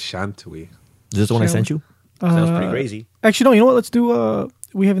ready for this? Shantui. Is this the one I sent you? Sounds pretty crazy. Actually, no. You know what? Let's do.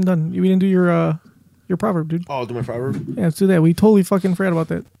 We didn't do your proverb, dude. Oh, I'll do my proverb. Yeah, let's do that. We totally fucking forgot about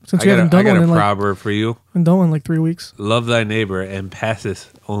that since I we haven't got done one a in like proverb for you. in 3 weeks. Love thy neighbor and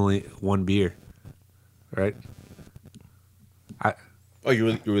passeth only one beer. Right? Oh,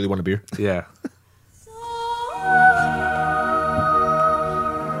 you really want a beer? Yeah.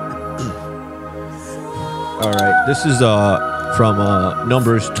 All right. This is from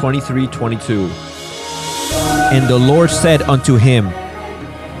Numbers 23:22. And the Lord said unto him,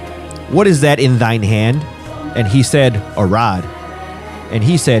 what is that in thine hand? And he said, a rod. And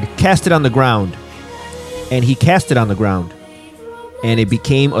he said, cast it on the ground. And he cast it on the ground. And it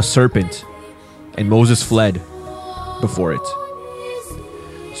became a serpent. And Moses fled before it.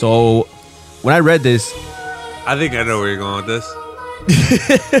 So when I read this, I think I know where you're going with this.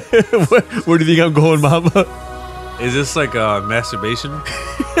 where do you think I'm going, Mama? Is this like masturbation?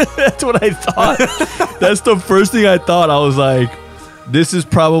 That's what I thought. That's the first thing I thought. I was like, this is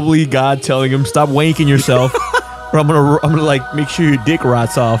probably God telling him, stop wanking yourself, or I'm gonna like make sure your dick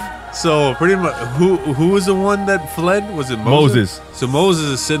rots off. So pretty much, who was the one that fled? Was it Moses? So Moses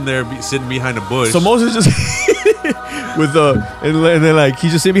is sitting there, sitting behind a bush. So Moses just with and then like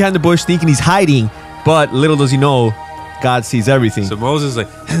he's just sitting behind the bush thinking he's hiding, but little does he know, God sees everything. So Moses is like,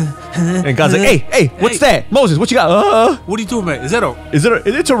 and God's like, hey, what's that? Moses, what you got? what are you doing, man? Is that a?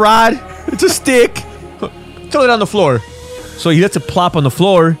 It's a rod. It's a stick. Throw it on the floor. So he lets it plop on the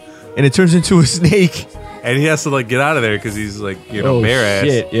floor, and it turns into a snake. And he has to like get out of there because he's like bare ass.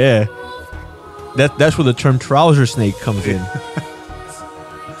 Shit, yeah. That's where the term trouser snake comes in.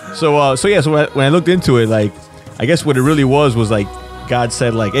 So when I looked into it, like, I guess what it really was like God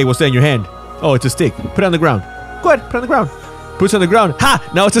said like, hey, what's that in your hand? Oh, it's a stick. Put it on the ground. Go ahead, put it on the ground. Puts it on the ground.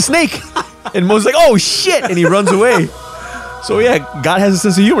 Ha! Now it's a snake. And Moses like, oh shit, and he runs away. So yeah, God has a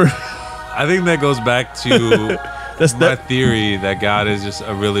sense of humor. I think that goes back to That's my theory that God is just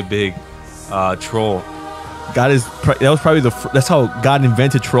a really big troll. God is. That was probably that's how God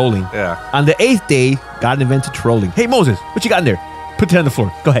invented trolling. Yeah. On the 8th day, God invented trolling. Hey Moses, what you got in there? Put it on the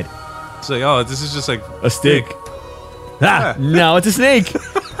floor. Go ahead. It's like, oh, this is just like A stick. Ah, now it's a snake.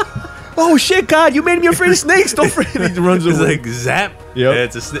 Oh shit, God, you made me afraid of snakes. Don't afraid. He runs It's away. like zap. Yep.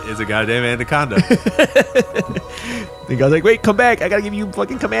 Yeah, it's a goddamn anaconda. The guy's like, wait, come back. I gotta give you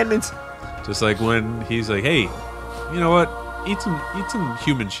fucking commandments. Just like when he's like, hey, you know what? Eat some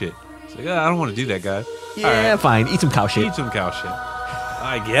human shit. It's like, I don't want to do that, God. Yeah, All right. fine. Eat some cow shit. Eat some cow shit.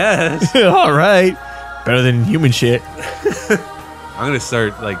 I guess. All right. Better than human shit. I'm gonna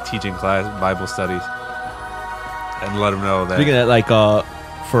start like teaching class Bible studies and let them know that. Speaking of that, like,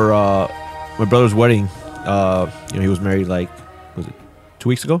 for my brother's wedding, he was married like, was it 2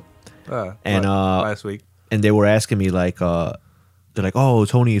 weeks ago? And, last week. And they were asking me like, they're like, oh,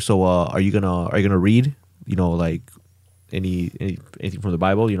 Tony, so are you gonna read, like anything from the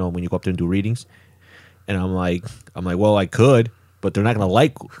Bible, when you go up there and do readings? And I'm like, well, I could, but they're not gonna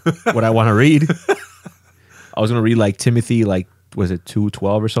like what I want to read. I was gonna read like Timothy, like, was it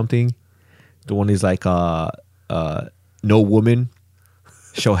 2:12 or something? The one is like, no woman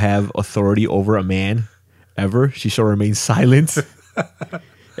shall have authority over a man ever. She shall remain silent.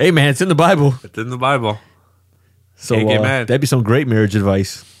 Hey man, it's in the Bible. It's in the Bible. So Can't get mad. that'd be some great marriage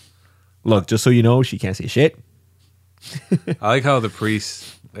advice. Look, just so you know, she can't say shit. I like how the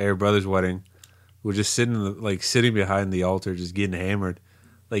priest at her brother's wedding was just sitting behind the altar, just getting hammered.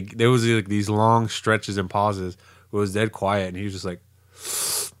 Like there was like these long stretches and pauses where it was dead quiet, and he was just like,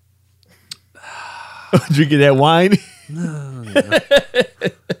 Drinking that wine.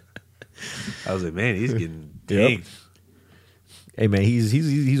 I was like, man, he's getting dang. Hey man,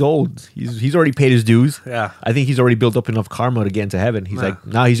 he's old. He's already paid his dues. Yeah. I think he's already built up enough karma to get into heaven. He's like,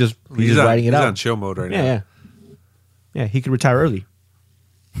 now he's just riding it he's out. on chill mode right now. Yeah. He could retire early.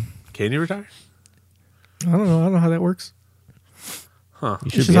 Can you retire? I don't know how that works. Huh.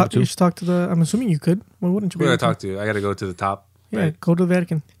 You You should be able to. should talk to the. I'm assuming you could. Why wouldn't you? Who Be do I able to? talk to? I got to go to the top. Yeah, Right? go to the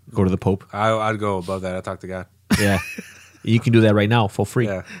Vatican. Go to the Pope. I'd go above that. I talk to God. Yeah. You can do that right now for free.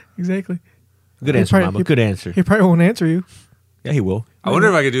 Yeah. Exactly. Good He answer, probably- Mama. he- Good answer. He probably won't answer you. Yeah, he will. I wonder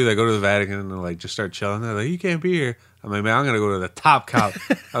if I could do that. Go to the Vatican and like just start chilling. They're like, you can't be here. I'm like, man, I'm gonna go to the top cop.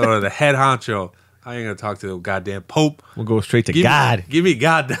 I go to the head honcho. I ain't gonna talk to the goddamn Pope. We'll go straight to God. Give me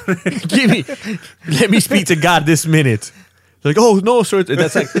God down there. Let me speak to God this minute. Like, oh no, sir.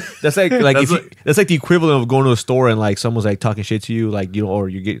 That's like That's like the equivalent of going to a store and like someone's like talking shit to you, like or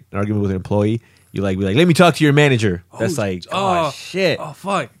you get an argument with an employee. You like be like, let me talk to your manager. That's like, oh shit. Oh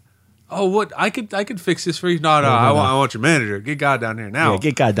fuck. Oh what? I could fix this for you. No. I want your manager. Get God down here now. Yeah,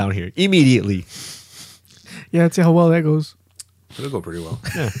 get God down here immediately. Yeah, let's see how well that goes. It'll go pretty well.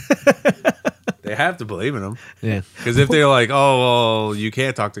 They have to believe in him. Yeah. Because if they're like, oh well, you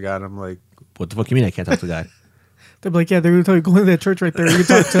can't talk to God, I'm like, What the fuck you mean I can't talk to God? They'll be like, yeah, they're gonna tell you go into that church right there. You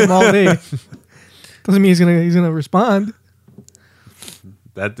can talk to him all day. Doesn't mean he's gonna respond.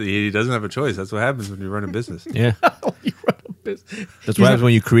 that he doesn't have a choice. That's what happens when you run a business. Yeah. You run a business. That's what happens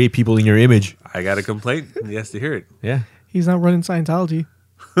when you create people in your image. I got a complaint. He has to hear it. Yeah. He's not running Scientology.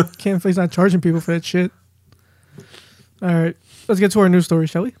 He's not charging people for that shit. All right, let's get to our news story,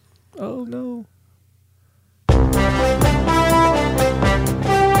 shall we? Oh no.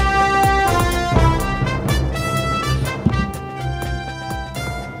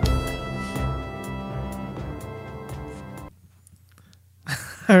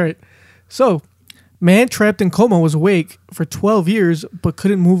 All right. So, man trapped in coma was awake for 12 years but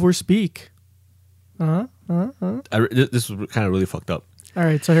couldn't move or speak. This was kind of really fucked up. All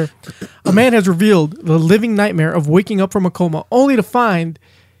right, so here. A man has revealed the living nightmare of waking up from a coma only to find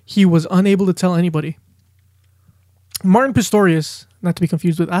he was unable to tell anybody. Martin Pistorius, not to be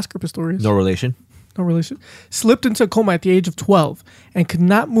confused with Oscar Pistorius, No relation. no relation, slipped into a coma at the age of 12 and could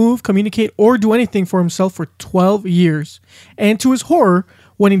not move, communicate, or do anything for himself for 12 years. And to his horror,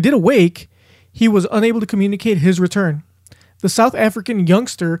 when he did awake, he was unable to communicate his return. The South African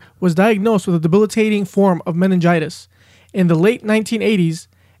youngster was diagnosed with a debilitating form of meningitis in the late 1980s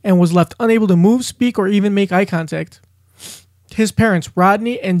and was left unable to move, speak, or even make eye contact. His parents,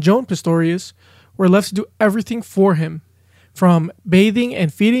 Rodney and Joan Pistorius, were left to do everything for him, from bathing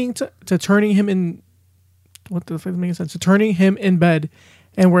and feeding to turning him in. What the fuck makes sense? To turning him in bed,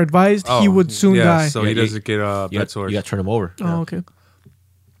 and were advised he would soon die. So he doesn't get bed sores. You got to turn him over. Oh, okay.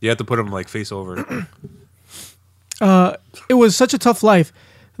 You have to put him like face over. It was such a tough life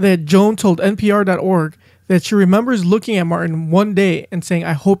that Joan told NPR.org that she remembers looking at Martin one day and saying,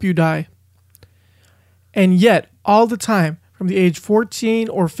 "I hope you die." And yet, all the time, from the age 14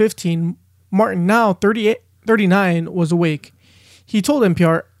 or 15, Martin, now 38 39, was awake. He told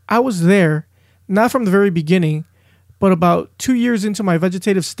NPR, "I was there, not from the very beginning, but about 2 years into my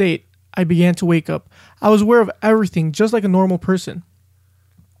vegetative state, I began to wake up. I was aware of everything, just like a normal person.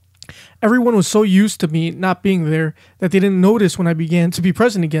 Everyone was so used to me not being there that they didn't notice when I began to be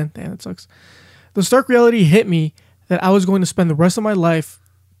present again." Damn, that sucks. "The stark reality hit me that I was going to spend the rest of my life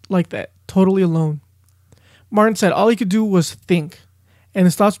like that, totally alone." Martin said all he could do was think, and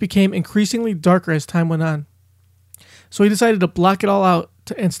his thoughts became increasingly darker as time went on. So he decided to block it all out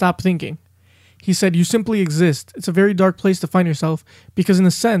and stop thinking. He said, "You simply exist. It's a very dark place to find yourself because in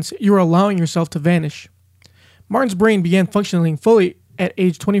a sense, you are allowing yourself to vanish." Martin's brain began functioning fully at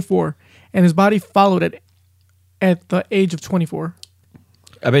age 24, and his body followed at the age of 24.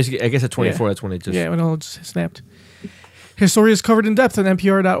 I guess at 24, that's when it just... Yeah, when it all just snapped. His story is covered in depth on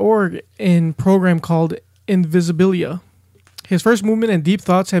NPR.org in a program called Invisibilia. His first movement and deep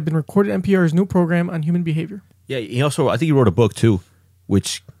thoughts have been recorded in NPR's new program on human behavior. Yeah, he also... I think he wrote a book, too,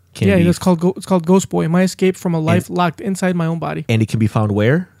 which can be... It's called Ghost Boy, My Escape from a Life Locked Inside My Own Body. And it can be found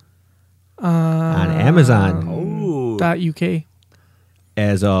where? On Amazon. .uk.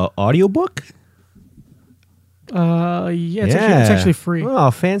 As a audiobook? It's actually free.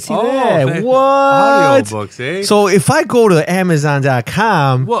 Oh, fancy that. What? Audiobooks, eh? So if I go to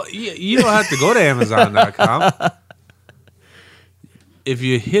Amazon.com... Well, you don't have to go to Amazon.com. If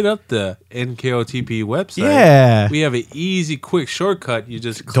you hit up the NKOTP website, we have an easy, quick shortcut. You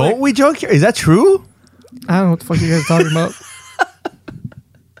just click. Don't we joke here? Is that true? I don't know what the fuck you guys are talking about.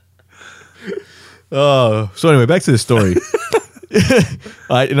 So anyway, back to the story.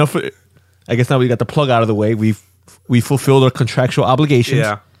 All right, enough. I guess now we got the plug out of the way. We fulfilled our contractual obligations.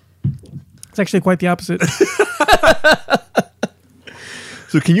 Yeah. It's actually quite the opposite.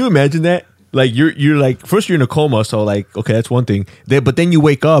 So can you imagine that? Like you're like, first you're in a coma, so like, okay, that's one thing. But then you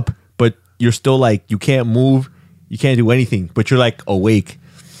wake up, but you're still like, you can't move, you can't do anything, but you're like awake,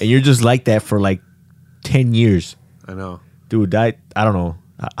 and you're just like that for like 10 years. I know, dude. I don't know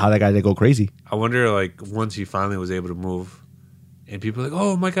how that guy did go crazy. I wonder, like, once he finally was able to move, and people are like,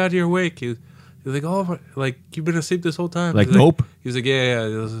 "Oh my God, you're awake." He's like, "Oh, like you've been asleep this whole time." Like, he's nope. He was like, "Yeah,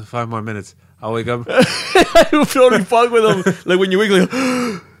 it was 5 more minutes. I'll wake up." You totally fuck with him. Like when you wake, like,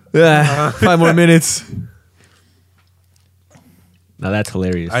 yeah, 5 more minutes. Now that's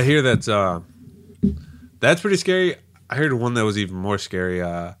hilarious. I hear that's pretty scary. I heard one that was even more scary.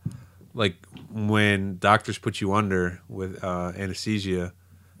 Like when doctors put you under with anesthesia.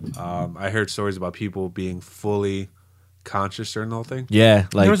 I heard stories about people being fully conscious during the whole thing. Yeah,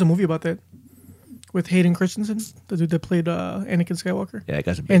 like there was a movie about that with Hayden Christensen, the dude that played Anakin Skywalker. Yeah, that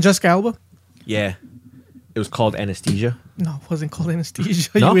guy's a bitch. And Jessica Alba. Yeah, it was called Anesthesia. No, it wasn't called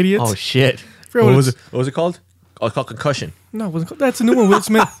Anesthesia. No? You idiots! Oh shit! What was it called? Oh, it's called Concussion. No, it wasn't called. That's a new one. Will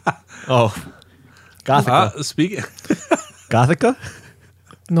Smith. Oh, Gothica. Speaking. Gothica.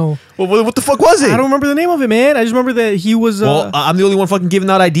 No. Well, what the fuck was it? I don't remember the name of it, man. I just remember that he was. Well, I'm the only one fucking giving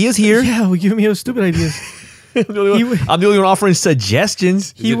out ideas here. Yeah, we giving me stupid ideas. I'm the only one offering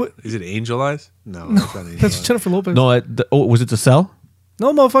suggestions. Is it Angel Eyes? No, that's not Angel That's Eyes. Jennifer Lopez. No, was it the Cell?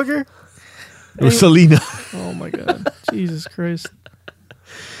 No, motherfucker. It was Selena. Oh my God, Jesus Christ!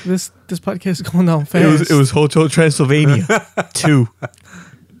 This podcast is going down fast. It was Hotel Transylvania 2.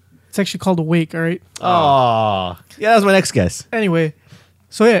 It's actually called Awake. All right. Oh, yeah, that was my next guess. Anyway,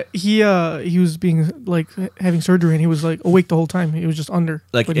 so yeah, he was being like having surgery and he was like awake the whole time. He was just under,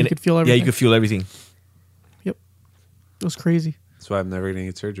 Like, but he could feel everything. Yeah, you could feel everything. Yep, it was crazy. That's why I'm never gonna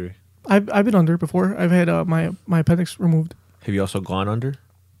get surgery. I've been under before. I've had my appendix removed. Have you also gone under?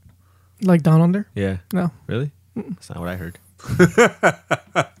 Like down under? Yeah. No. Really? That's not what I heard.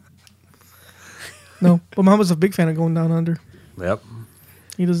 No, but Mom was a big fan of going down under. Yep.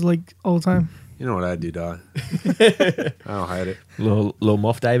 He does like all the time. You know what I do, dog. I don't hide it. Little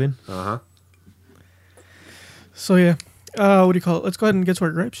muff diving. Uh-huh. So yeah, what do you call it? Let's go ahead and get to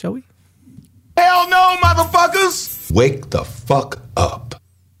our gripes, shall we? Hell no, motherfuckers! Wake the fuck up.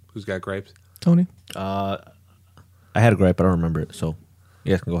 Who's got gripes? Tony. I had a gripe, but I don't remember it. So,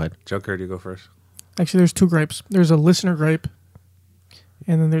 you guys can go ahead. Joker, you go first. Actually, there's 2 gripes. There's a listener gripe,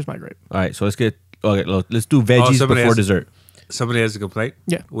 and then there's my gripe. All right, so let's do veggies before dessert. Somebody has a complaint?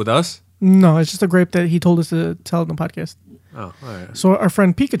 Yeah. With us? No, it's just a gripe that he told us to tell in the podcast. Oh, all right. So our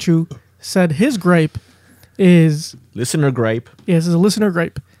friend Pikachu said his gripe is... Listener gripe. Yes, it's a listener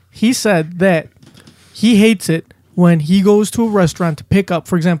gripe. He said that he hates it when he goes to a restaurant to pick up,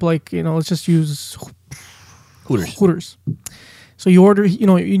 for example, like, let's just use Hooters. So you order,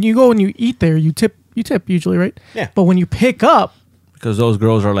 you go and you eat there, you tip usually, right? Yeah. But when you pick up... Because those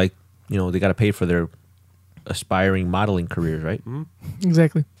girls are like, they got to pay for their aspiring modeling careers, right?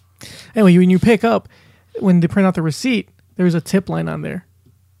 Exactly. Anyway, when you pick up, when they print out the receipt, there's a tip line on there.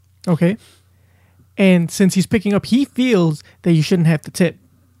 Okay? And since he's picking up, he feels that you shouldn't have to tip.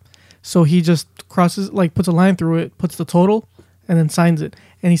 So he just crosses, like puts a line through it, puts the total, and then signs it.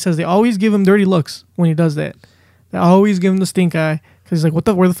 And he says they always give him dirty looks when he does that. They always give him the stink eye because he's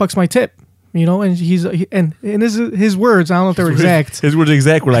like, where the fuck's my tip? You know, and and his words, I don't know if they're exact. His words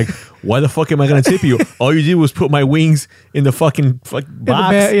exact were like, "Why the fuck am I gonna tip you? All you did was put my wings in the fucking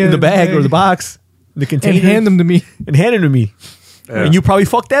box, in the bag or the box, the container, and hand them to me. Yeah. And you probably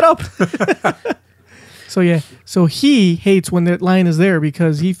fucked that up." So he hates when that line is there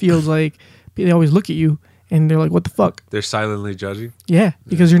because he feels like they always look at you and they're like, "What the fuck?" They're silently judging. Yeah,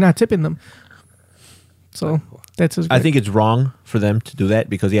 because you're not tipping them. So that's his. I think it's wrong for them to do that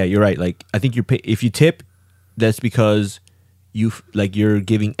because you're right. Like I think if you tip, that's because you're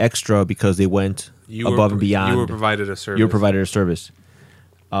giving extra because they went above and beyond. You were provided a service. You were provided a service.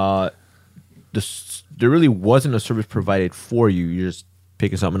 There really wasn't a service provided for you. You're just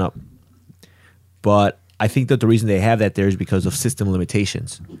picking something up. But I think that the reason they have that there is because of system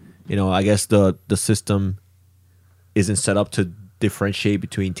limitations. You know, I guess the system isn't set up to differentiate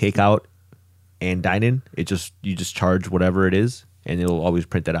between takeout and dine-in. You just charge whatever it is, and it'll always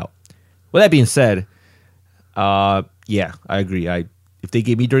print that out. With that being said, yeah, I agree. If they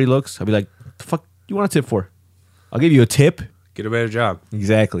gave me dirty looks, I'd be like, "The fuck you want a tip for? I'll give you a tip." Get a better job.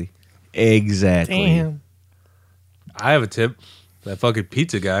 Exactly. Damn. I have a tip. That fucking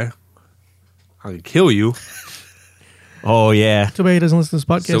pizza guy, I could kill you. Oh yeah. Too bad he doesn't listen to this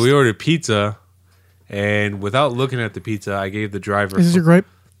podcast. So we ordered pizza, and without looking at the pizza, I gave the driver. Is this your gripe?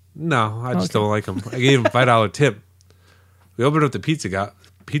 No, I just don't like him. I gave him $5 tip. We opened up the pizza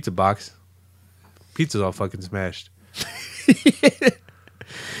box. Pizza's all fucking smashed.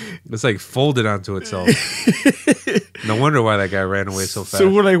 It's like folded onto itself. No wonder why that guy ran away so fast. So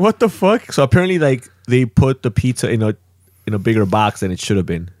we're like, what the fuck? So apparently, like they put the pizza in a bigger box than it should have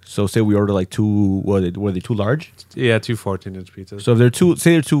been. So say we order like two. Were they too large? Yeah, 2 14-inch pizzas. So if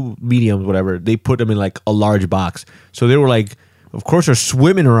they're two mediums, whatever, they put them in like a large box. So they were like, of course, they're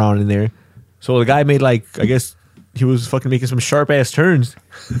swimming around in there. So the guy made like, I guess he was fucking making some sharp ass turns.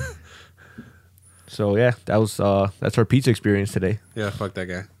 So yeah, that's our pizza experience today. Yeah, fuck that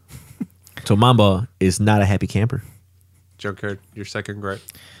guy. So Mamba is not a happy camper. Junkyard, your second gripe.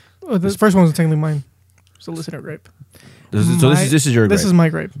 Oh, the first one was technically mine. So listener gripe. This is your gripe. This is my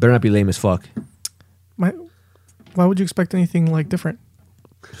gripe. Better not be lame as fuck. Why would you expect anything like different?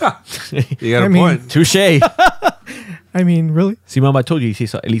 You got a point. Touche. I mean, really? See, Mamba, I told you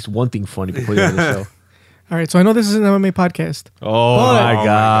say at least one thing funny before you go to the show. All right, so I know this is an MMA podcast. Oh my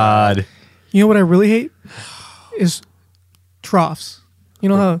god. You know what I really hate? Is troughs. You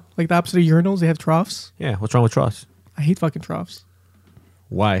know how, like, the opposite of urinals, they have troughs? Yeah, what's wrong with troughs? I hate fucking troughs.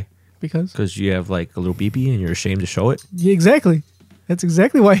 Why? Because? Because you have, like, a little BB and you're ashamed to show it? Yeah, exactly. That's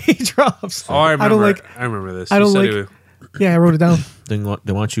exactly why I hate troughs. Oh, I remember. I remember this. I don't like. Yeah, I wrote it down. Then why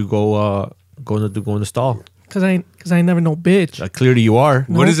don't you go in the stall? Because I never know, bitch. Clearly you are.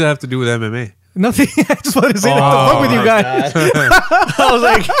 What does it have to do with MMA? Nothing. I just wanted to say that. What the fuck with you guys? I was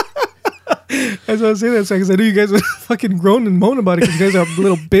like... I just want to say that because I knew you guys would fucking groan and moan about it because you guys are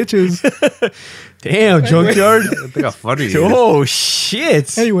little bitches. Damn, Junkyard. I think how funny you Oh,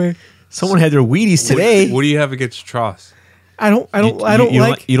 shit. Anyway. Someone had their Wheaties today. What do you have against troughs? I don't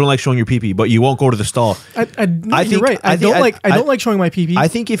like. You don't like showing your pee-pee, but you won't go to the stall. I think you're right. I don't like showing my pee-pee. I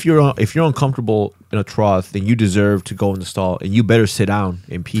think if you're uncomfortable in a trough, then you deserve to go in the stall, and you better sit down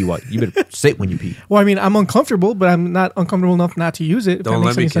and pee. You better sit when you pee. Well, I mean, I'm uncomfortable, but I'm not uncomfortable enough not to use it. Don't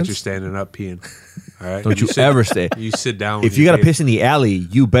let me catch you standing up peeing. All right. Don't you ever stay. You sit down. If you got to piss in the alley,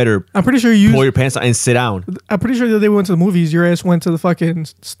 you better. I'm pretty sure pull your pants down and sit down. I'm pretty sure that they went to the movies. Your ass went to the fucking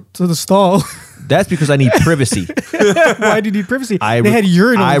to the stall. That's because I need privacy. Why do you need privacy? They had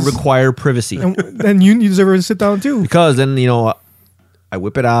urinals. I require privacy. And you deserve to sit down too. Because then, I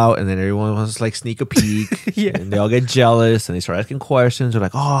whip it out and then everyone wants to like sneak a peek. Yeah. And they all get jealous and they start asking questions. They're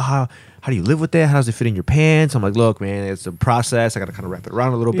like, oh, how do you live with that? How does it fit in your pants? I'm like, look, man, it's a process. I got to kind of wrap it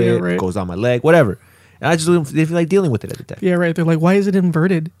around a little bit. Right. It goes down my leg, whatever. And I just they feel like dealing with it at the time. Yeah, right. They're like, why is it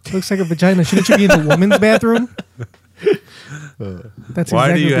inverted? It looks like a vagina. Shouldn't you be in the woman's bathroom? That's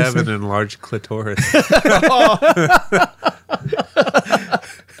why exactly do you what have an enlarged clitoris? That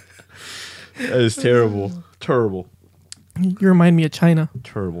is terrible. Terrible. You remind me of China.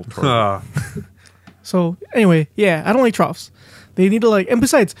 Terrible. So, anyway, yeah, I don't like troughs. They need to and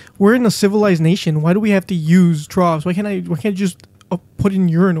besides, we're in a civilized nation. Why do we have to use troughs? Why can't I just put in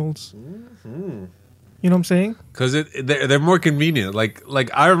urinals? Mm-hmm. You know what I'm saying? Because they're more convenient.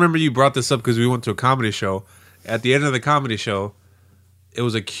 Like I remember you brought this up because we went to a comedy show. At the end of the comedy show, it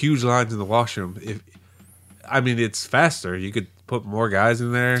was like huge lines in the washroom. I mean, it's faster. You could put more guys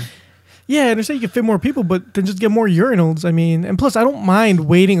in there. Yeah, I understand you can fit more people, but then just get more urinals. I mean, and plus, I don't mind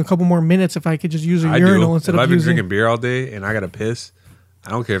waiting a couple more minutes if I could just use a I urinal do. instead If of I've been using. drinking beer all day and I gotta piss,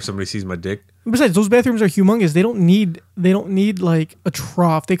 I don't care if somebody sees my dick. Besides, those bathrooms are humongous. They don't need like a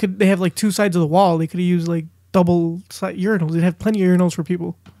trough. They have like two sides of the wall. They could have used like double side urinals. They'd have plenty of urinals for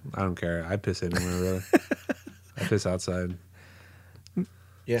people. I don't care. I piss anywhere really. I piss outside.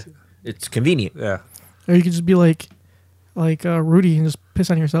 Yeah, it's convenient. Yeah, Or you could just be like Rudy and just piss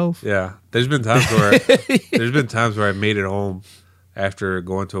on yourself. yeah. There's been times where I made it home after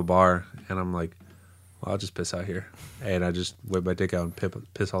going to a bar, and I'm like, well, I'll just piss out here, and I just whip my dick out and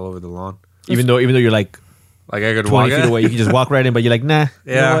piss all over the lawn. Even though you're like Like I could 20 walk feet away, you can just walk right in. But you're like, nah.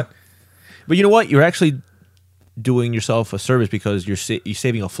 You know Yeah. what? But you know what? You're actually doing yourself a service because you're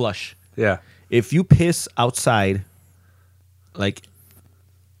saving a flush. Yeah, If you piss outside, like,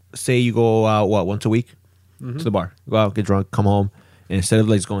 say you go out once a week to the bar, go out, get drunk, come home, and instead of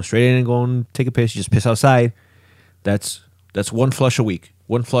like just going straight in and going take a piss, you just piss outside. That's one flush a week.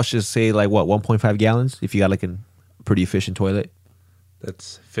 One flush is say like 1.5 gallons if you got like a pretty efficient toilet.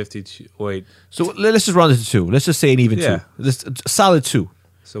 that's 52. Wait, So let's just round it to 2. Let's just say an even Yeah. 2. Just a solid 2.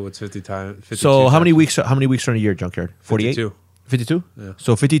 so it's 50 times. 52 So how many times- weeks? How many weeks are in a year, Junkyard? 48. 52. 52. Yeah.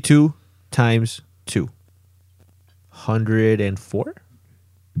 So 52 times 2. 104.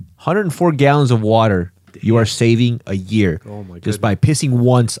 104 gallons of water you are saving a year Oh my just by pissing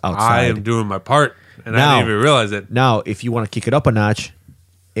once I outside. am doing my part, and I Now- didn't even realize it. Now, if you want to kick it up a notch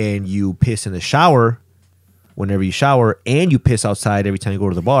and you piss in the shower whenever you shower and you piss outside every time you go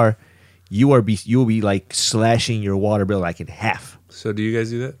to the bar, you will be like slashing your water bill like in half. So do you guys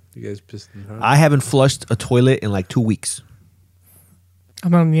do that? You guys piss in the I haven't flushed a toilet in like 2 weeks.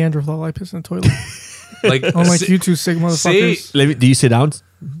 I'm not a Neanderthal. I piss in the toilet. like Unlike say- you two sick motherfuckers. Do you sit down?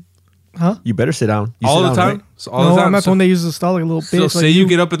 Huh? You better sit down. You all sit the down, time. right? So all No, the time. I'm not so, the one that uses the stall like a little so bitch. say you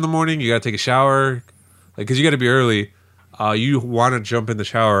get up in the morning, you gotta take a shower, like because you gotta be early. You want to jump in the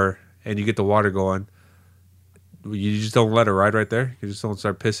shower and you get the water going. You just don't let it ride right there. You just don't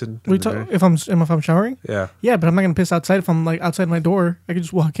start pissing. If I'm showering? Yeah. Yeah, but I'm not gonna piss outside if I'm like outside my door. I could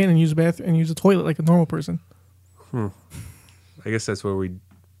just walk in and use the bathroom and use the toilet like a normal person. I guess that's where we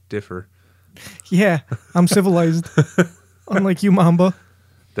differ. Yeah, I'm civilized. Unlike you, Mamba.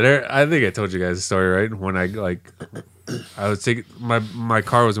 I think I told you guys the story, right? When I was taking my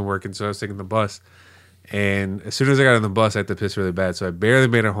car wasn't working, so I was taking the bus. And as soon as I got on the bus, I had to piss really bad. So I barely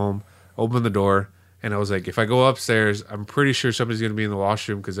made it home, opened the door, and I was like, if I go upstairs, I'm pretty sure somebody's going to be in the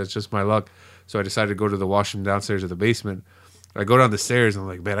washroom because that's just my luck. So I decided to go to the washroom downstairs at the basement. I go down the stairs, and I'm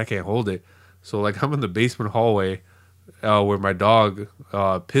like, man, I can't hold it. So like I'm in the basement hallway where my dog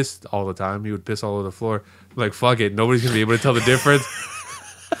pissed all the time. He would piss all over the floor. I'm like, fuck it. Nobody's going to be able to tell the difference.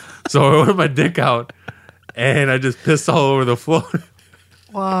 So I whipped my dick out, and I just pissed all over the floor.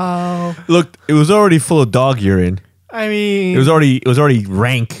 Wow. Look, it was already full of dog urine. I mean, It was already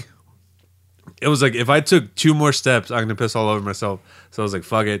rank. It was like, if I took 2 more steps, I'm going to piss all over myself. So I was like,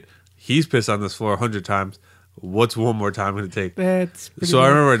 fuck it. He's pissed on this floor 100 times. What's one more time going to take? that's pretty So I good.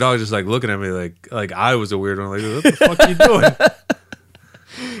 remember my dog just like looking at me like I was a weird one. Like, what the fuck are you doing?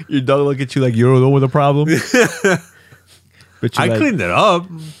 Your dog look at you like you're the one with the problem. But I cleaned it up.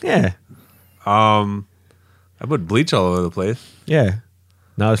 Yeah, I put bleach all over the place. yeah.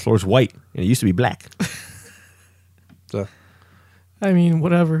 Now this floor's white, and it used to be black. So I mean,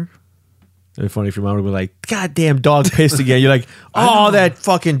 whatever. It'd be funny if your mom would be like, "God damn, dog pissed again." You're like, "Oh, that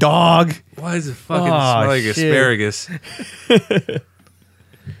fucking dog." why does it fucking Oh, smell like shit. asparagus?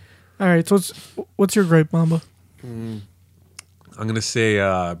 All right, so what's your gripe, Mamba? I'm going to say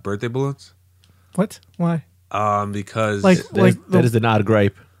birthday balloons. What? Why? Because That is an odd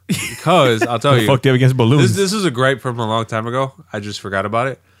gripe. because I'll tell What the you. fuck do you have against balloons? This is a gripe from a long time ago. I just forgot about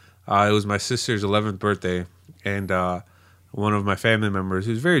it. It was my sister's 11th birthday, and one of my family members,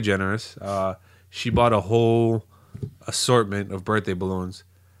 who's very generous, she bought a whole assortment of birthday balloons,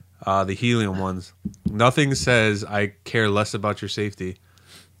 the helium ones. Nothing says I care less about your safety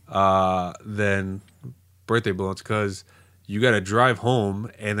than birthday balloons, because you got to drive home,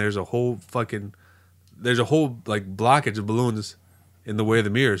 and there's a whole like blockage of balloons in the way of the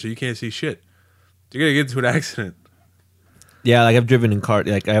mirror, so you can't see shit. You're gonna get into an accident. Yeah, like I've driven in car.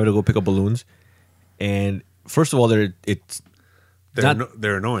 Like I have to go pick up balloons, and first of all, they're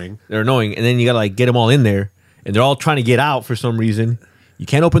They're annoying. they're annoying, and then you gotta like get them all in there, and they're all trying to get out for some reason. You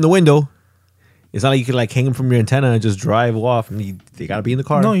can't open the window. It's not like you can like hang them from your antenna and just drive off, and they gotta be in the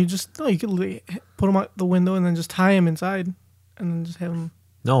car. No, you could put them out the window and then just tie them inside, and then just have them.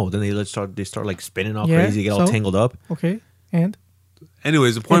 No, then they start like spinning all Yeah, crazy, get all so? tangled up. Okay, and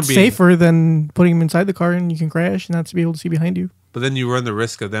Anyways, the point It's being, safer than putting them inside the car and you can crash and not to be able to see behind you. but then you run the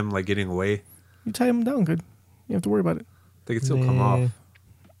risk of them like getting away. You tie them down good. You have to worry about it. They can still come off.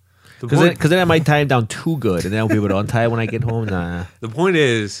 The Because point, then I might tie him down too good, and then I'll be able to untie it when I get home. Nah. the point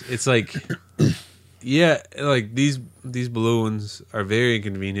is, it's like, yeah, like these balloons are very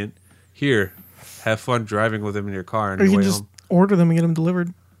inconvenient. Here, have fun driving with them in your car on Or your you way can just home. order them and get them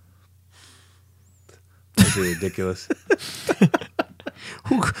delivered. That's ridiculous.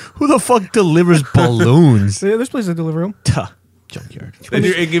 Who the fuck delivers balloons? So, yeah, there's places that deliver them. Tuh. Junkyard. Then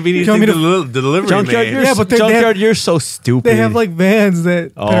you're inconveniencing tell me the delivery Junkyard, man. you're, Yeah, but they junkyard, have- you're so stupid. They have like vans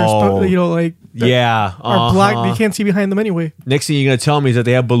that are, Oh. like that yeah, are blocked. uh-huh. You can't see behind them anyway. Next thing you're gonna tell me is that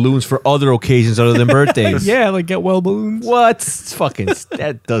they have balloons for other occasions other than birthdays. Yeah, like get well balloons. What? It's fucking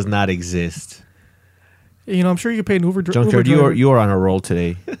that does not exist. You know, I'm sure you could pay an Uber Junkyard, driver. you are on a roll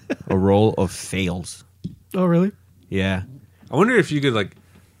today. A roll of fails. Oh, really? Yeah. I wonder if you could like,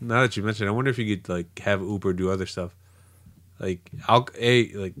 now that you mentioned, I wonder if you could like have Uber do other stuff. Like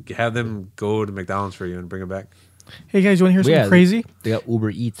have them go to McDonald's for you and bring it back. Hey guys, you want to hear something Yeah, crazy? They got Uber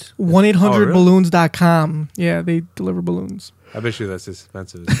Eats. 1-800-balloons.com. Yeah, they deliver balloons. I bet you that's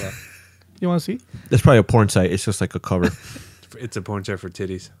expensive as fuck. You want to see? That's probably a porn site. It's just like a cover. It's a porn star for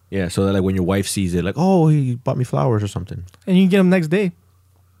titties. Yeah, so that like when your wife sees it, like, oh, he bought me flowers or something. And you can get them next day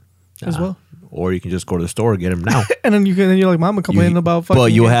as well. Or you can just go to the store and get them now. And then you're like, Mama complaining about fucking.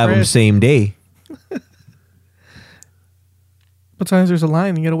 But you'll getting have them crashed. same day. But sometimes there's a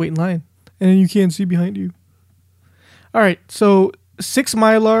line, you gotta wait in line, and then you can't see behind you. All right, so 6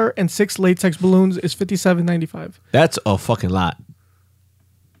 Mylar and 6 latex balloons is $57.95. That's a fucking lot.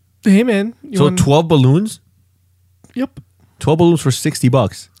 Hey man, you So want- 12 balloons? Yep, 12 balloons for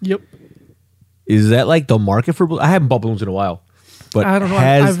 $60. yep. Is that like the market for balloons? I haven't bought balloons in a while. But I don't know. I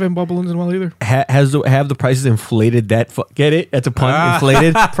haven't bought balloons in a while either. have the prices inflated that get it? That's a pun. Ah.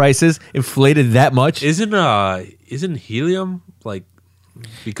 Inflated prices inflated that much? Isn't helium like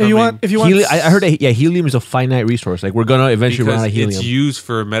becoming? If you want, I heard that, helium is a finite resource. Like we're gonna eventually run out of because helium. it's used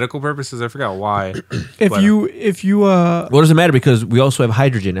for medical purposes. I forgot why. if but, you What does it matter? Because we also have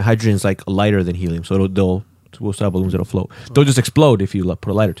hydrogen, and hydrogen is like lighter than helium, so we'll still have balloons that'll float. They'll just explode if you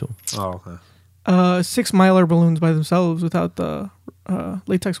put a lighter to them. Oh, okay. 6 Mylar balloons by themselves without the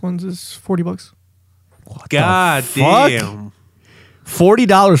latex ones is $40. God fuck? damn.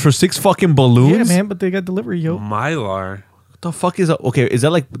 $40 for 6 fucking balloons? Yeah, man, but they got delivery, yo. Mylar. What the fuck is that? Okay, is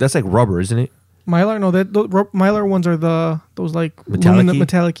that that's like rubber, isn't it? Mylar, no, Mylar ones are those like Metallic-y?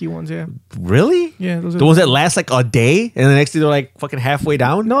 metallic-y ones, yeah. Really? Yeah, those are The ones that last like a day, and the next day they're like fucking halfway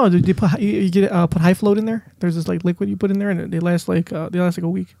down. No, dude, they put you get put high float in there. There's this like liquid you put in there, and they last like a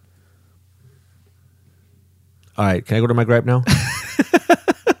week. All right, can I go to my gripe now?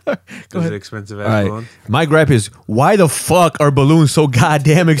 Because it's expensive All as right, balloon. my gripe is why the fuck are balloons so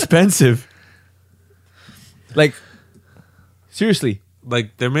goddamn expensive? Like, seriously.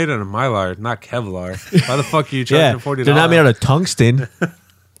 Like they're made out of Mylar, not Kevlar. Why the fuck are you Yeah, charging $40? they're not made out of tungsten.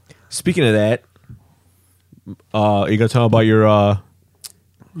 Speaking of that, you gonna tell me about your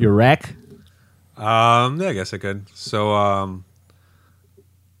rack? Yeah, I guess I could. So,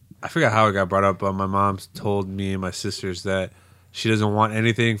 I forgot how it got brought up, but my mom told me and my sisters that she doesn't want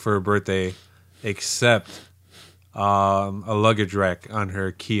anything for her birthday except a luggage rack on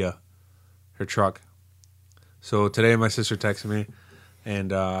her Kia, her truck. So today my sister texted me,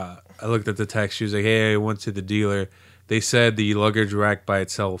 and I looked at the text. She was like, "Hey, I went to the dealer. They said the luggage rack by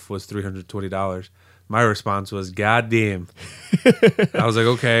itself was $320." My response was, "God damn." I was like,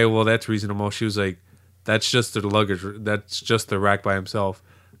 "Okay, well that's reasonable." She was like, "That's just the luggage. That's just the rack by himself.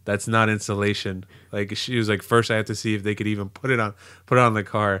 That's not installation." Like she was like, "First I have to see if they could even put it on the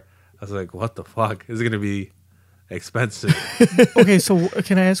car." I was like, "What the fuck? Is it gonna be expensive?" Okay, so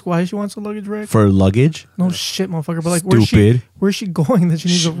can I ask why she wants a luggage rack? For luggage? No shit, motherfucker. But like, Stupid. where's she going that she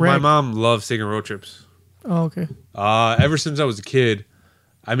needs a My rack? mom loves taking road trips. Oh, okay. Ever since I was a kid,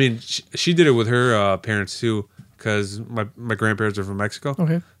 I mean, she did it with her parents too, because my grandparents are from Mexico.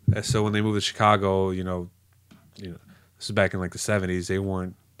 Okay. So when they moved to Chicago, you know, this is back in like the 70s. They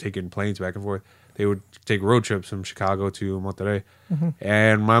weren't taking planes back and forth. They would take road trips from Chicago to Monterrey,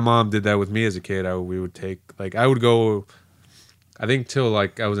 and my mom did that with me as a kid. We would take I would go. I think till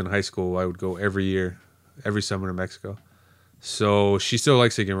like I was in high school, I would go every summer to Mexico. So she still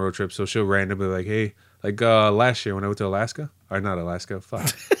likes taking road trips. So she'll randomly like, hey, like last year when I went to Alaska, or not Alaska,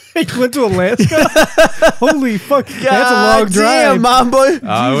 fuck. You went to Alaska? Holy fuck. That's a long drive. Damn, mom boy.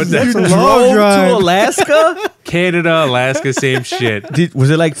 I went That's to a long drive. to Alaska? Canada, Alaska, same shit. Was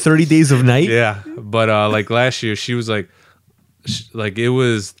it like 30 days of night? Yeah, but like last year, she was like it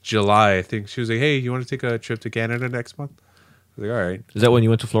was July, I think. She was like, "Hey, you want to take a trip to Canada next month?" I was like, all right. Is that when you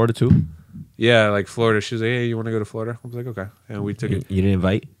went to Florida too? Yeah, like Florida. She was like, hey, you want to go to Florida? I was like, okay. And we took You it. didn't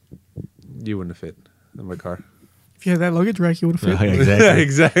invite? You wouldn't have fit in my car. If you had that luggage rack, you would have fit. Yeah,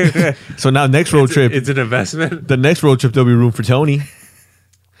 exactly. Exactly. So now next road trip, It's an investment. the next road trip there'll be room for Tony.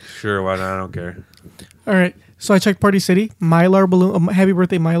 Sure, why not? I don't care. All right. So I checked Party City. Mylar balloon, happy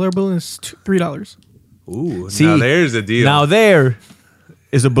birthday Mylar balloon is $3. Ooh, See, now there's a deal. Now there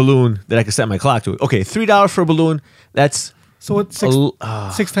is a balloon that I can set my clock to. Okay, $3 for a balloon. That's So what's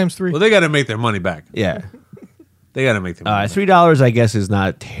six times 3? well, they got to make their money back. yeah. They got to make their money back. $3 I guess is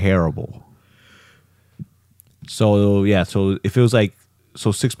not terrible. So yeah, so if it was like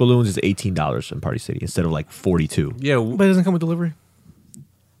 6 balloons is $18 in Party City instead of like 42. Yeah, But it doesn't come with delivery.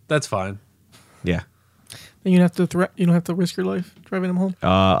 that's fine. Yeah. Then you don't have to risk your life driving them home.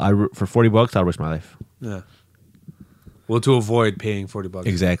 For $40 I'll risk my life. Yeah. Well, to avoid paying $40.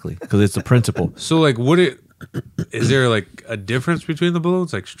 Exactly, because it's the principle. So, like, is there like a difference between the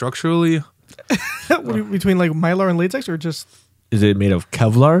balloons, like structurally? Between like Mylar and latex, or just Is it made of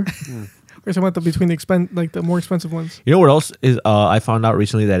Kevlar? we're talking about between the more expensive ones. You know what else is I found out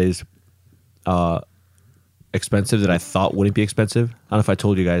recently that is expensive that I thought wouldn't be expensive? I don't know if I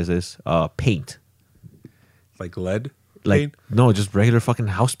told you guys this. Paint. Like lead? Like paint? no, just regular fucking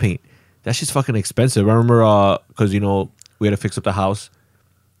house paint. That shit's fucking expensive. I remember because we had to fix up the house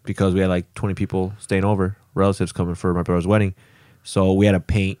because we had like 20 people staying over, relatives coming for my brother's wedding. So we had to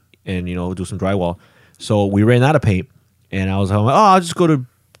paint and do some drywall. So we ran out of paint, and I was like, I'll just go to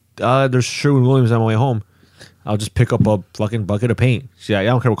there's Sherwin-Williams on my way home. I'll just pick up a fucking bucket of paint. See, I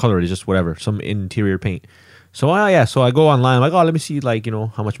don't care what color it is, just whatever, some interior paint. So so I go online, I'm like, let me see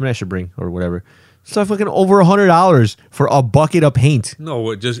how much money I should bring or whatever. So fucking over $100 for a bucket of paint. No,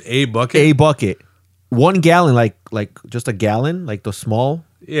 what, just a bucket? A bucket. 1 gallon, like just a gallon, like the small.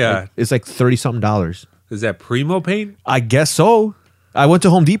 Yeah. Like, it's like $30-something. Is that Primo paint? I guess so. I went to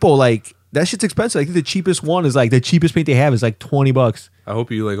Home Depot, like that shit's expensive. I think the cheapest one is like the cheapest paint they have is like $20. I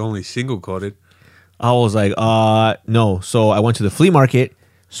hope you like only single coated. I was like, no. So I went to the flea market,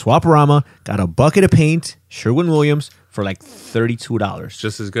 Swaparama, got a bucket of paint, Sherwin-Williams, for like $32.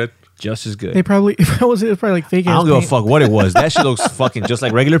 Just as good? Just as good. They probably it was probably like fake. I don't give a fuck what it was. That shit looks fucking just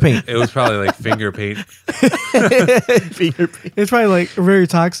like regular paint. It was probably like finger paint. Finger paint. It's probably like very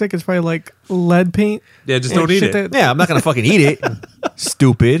toxic. It's probably like lead paint. Yeah, just and don't eat shit it. Yeah, I'm not gonna fucking eat it.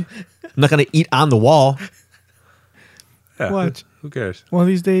 Stupid. I'm not gonna eat on the wall. Yeah, Watch. Who cares? One of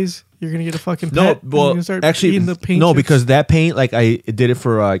these days, you're gonna get a fucking No, pet. and you're well, gonna start actually, eating the paint no, chips. because that paint, like I did it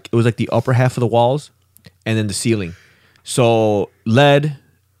for, it was like the upper half of the walls, and then the ceiling. So lead,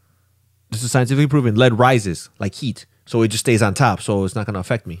 this is scientifically proven, lead rises like heat, so it just stays on top, so it's not gonna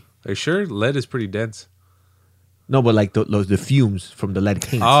affect me. Are you sure? Lead is pretty dense. No, but like the fumes from the lead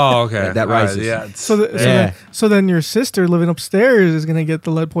paint. Oh, okay. That All right, rises. yeah. So then your sister living upstairs is gonna get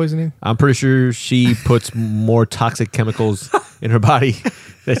the lead poisoning. I'm pretty sure she puts more toxic chemicals in her body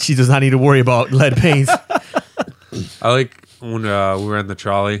that she does not need to worry about lead paint. I like when we were on the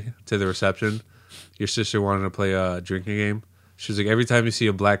trolley to the reception. Your sister wanted to play a drinking game. She was like, every time you see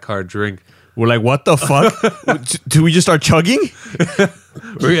a black car, drink. We're like, what the fuck? Do we just start chugging?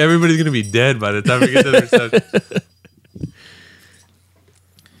 Everybody's going to be dead by the time we get to the reception.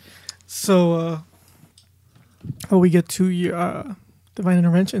 So, we get to your divine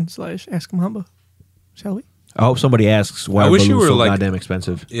intervention / ask Mamba, shall we? I hope somebody asks why I wish you balloons were so like- goddamn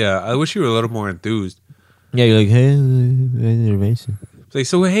expensive. Yeah, I wish you were a little more enthused. Yeah, you're like, hey, intervention. It's like,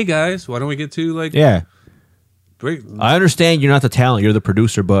 so hey guys, why don't we get to like Yeah, break? I understand you're not the talent, you're the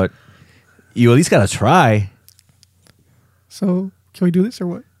producer, but you at least gotta try. So, can we do this or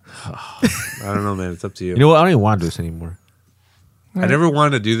what? I don't know, man. It's up to you. You know what? I don't even want to do this anymore. I never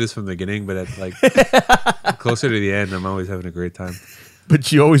wanted to do this from the beginning, but at like closer to the end, I'm always having a great time. But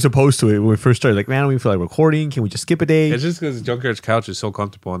you always opposed to it when we first started. Like, man, I don't even feel like recording. Can we just skip a day? It's just because Junkyard's couch is so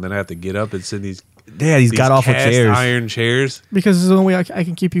comfortable, and then I have to get up and sit in these Yeah, these god awful cast chairs. iron chairs. Because this is the only way I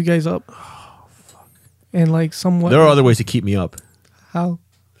can keep you guys up. And like somewhat. There are other ways to keep me up. How?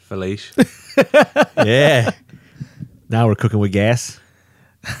 Fellation. Yeah. Now we're cooking with gas.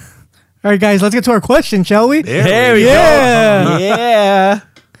 All right, guys, let's get to our question, shall we? There we Yeah. go. Yeah.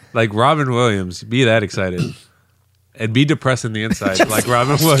 Like Robin Williams, be that excited. And be depressed in the inside, like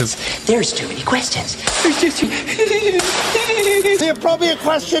Robin Williams. There's too many questions. The appropriate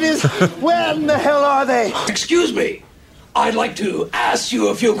question is, where in the hell are they? Excuse me. I'd like to ask you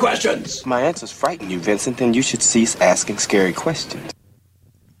a few questions. My answers frighten you, Vincent, then you should cease asking scary questions.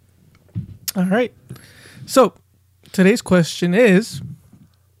 All right. So, today's question is,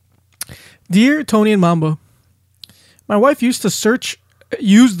 Dear Tony and Mamba, my wife used to search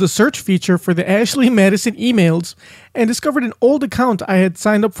used the search feature for the Ashley Madison emails and discovered an old account I had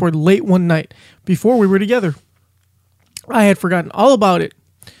signed up for late one night before we were together. I had forgotten all about it.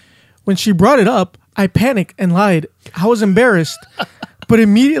 When she brought it up, I panicked and lied. I was embarrassed, but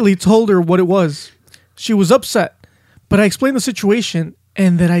immediately told her what it was. She was upset, but I explained the situation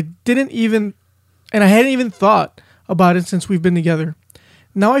and that I hadn't even thought about it since we've been together.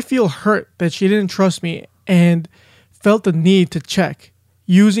 Now I feel hurt that she didn't trust me and felt the need to check,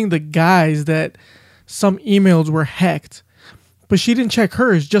 using the guise that some emails were hacked. But she didn't check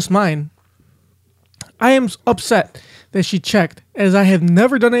hers, just mine. I am upset that she checked, as I have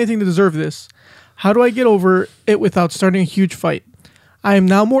never done anything to deserve this. How do I get over it without starting a huge fight? I am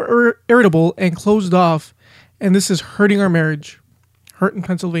now more irritable and closed off, and this is hurting our marriage. Hurt in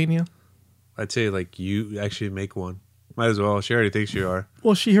Pennsylvania. I'd say like you actually make one. Might as well. She already thinks you are.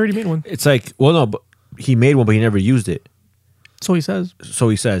 Well, she already made one. It's like, well, no, but he made one, but he never used it. So he says.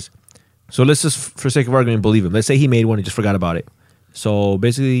 So let's just, for sake of argument, believe him. Let's say he made one and just forgot about it. So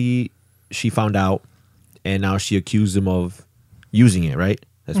basically, she found out, and now she accused him of using it, right?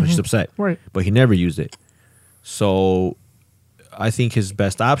 That's why she's upset. Right. But he never used it. So I think his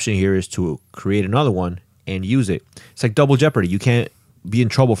best option here is to create another one and use it. It's like double jeopardy. You can't be in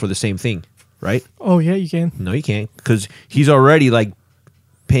trouble for the same thing, right? Oh, yeah, you can. No, you can't, because he's already like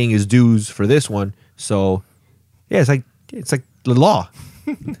paying his dues for this one. So yeah, it's like the law.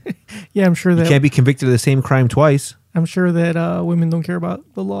 Yeah, I'm sure that You can't be convicted of the same crime twice. I'm sure that women don't care about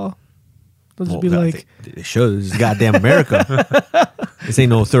the law. They'll just be like, they should. This is goddamn America. This ain't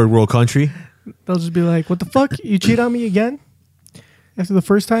no third world country. they'll just be like, what the fuck? You cheat on me again? After the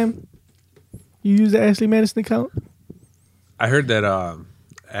first time you used the Ashley Madison account? I heard that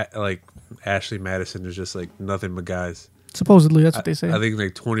like Ashley Madison is just like nothing but guys. Supposedly, that's what they say. I think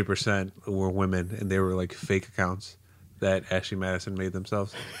like 20% were women, and they were like fake accounts that Ashley Madison made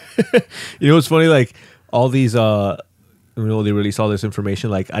themselves. You know what's funny? Like all these, they released all this information.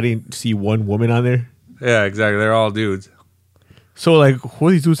 Like I didn't see one woman on there. Yeah, exactly. They're all dudes. So like, who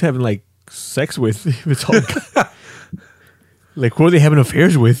are these dudes having like sex with? If it's all like, who are they having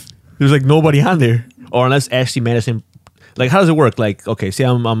affairs with? There's like nobody on there, or unless Ashley Madison. Like, how does it work? Like, okay, say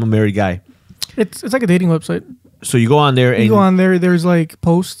I'm a married guy. It's like a dating website. So you go on there and You go on there, there's like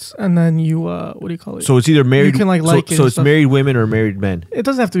posts, and then you, what do you call it? So it's either married. You can like it So and it's stuff. married women or married men. It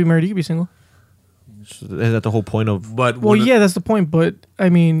doesn't have to be married. You can be single. So is that the whole point of? But Well, yeah, that's the point. But I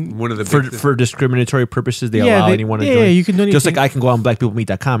mean, one of the For discriminatory purposes, they Yeah, allow they- anyone to yeah, join. you can do Just like anything. I can go on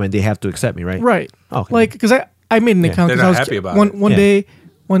blackpeoplemeet.com and they have to accept me, right? right? Okay. Like, because I made an account They're because not I was happy about one it. one Yeah.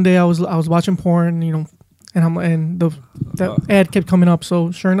 day I was watching porn, and that ad kept coming up.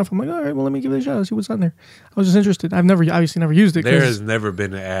 So sure enough, I'm like, all right, well, let me give it a shot. See what's on there. I was just interested. I've obviously never used it. there 'cause has never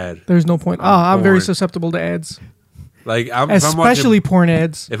been an ad. there's no point. on I'm very porn. susceptible to ads, Like especially porn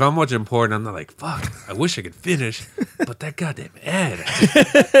ads. if I'm watching porn, I'm not like, fuck, I wish I could finish, but that goddamn ad.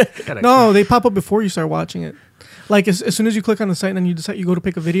 No, they pop up before you start watching it. Like as soon as you click on the site and then you decide you go to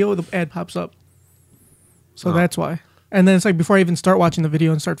pick a video, the ad pops up. So that's why. And then it's like before I even start watching the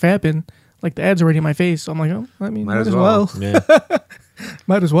video and start fapping, like the ad's already in my face. So I'm like, oh, I mean, might as well. Yeah.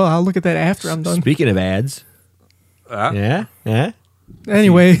 Might as well. I'll look at that after I'm done. Speaking of ads, yeah.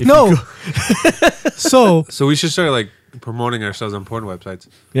 Anyway, no. So So we should start like promoting ourselves on porn websites,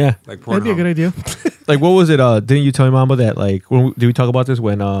 Yeah. like Pornhub. that'd be a good idea. Like, what was it? Didn't you tell me, Mamba, that like did we talk about this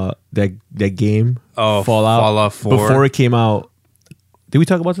when that game Fallout 4. before it came out? Did we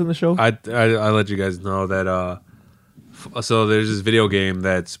talk about this in the show? I let you guys know that. So there's this video game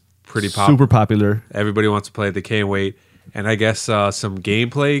that's pretty popular. Super popular. Everybody wants to play it. They can't wait. And I guess some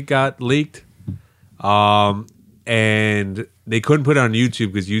gameplay got leaked. And they couldn't put it on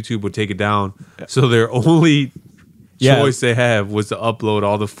YouTube because YouTube would take it down. So their only choice they have was to upload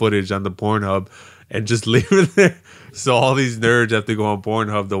all the footage on the Pornhub and just leave it there. So all these nerds have to go on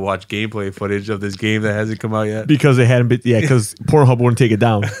Pornhub to watch gameplay footage of this game that hasn't come out yet. Because it hadn't been, because Pornhub wouldn't take it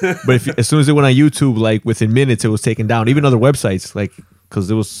down. But as soon as it went on YouTube, like within minutes, it was taken down. Even other websites, like, because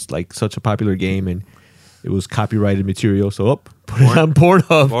it was like such a popular game and it was copyrighted material. So, put it on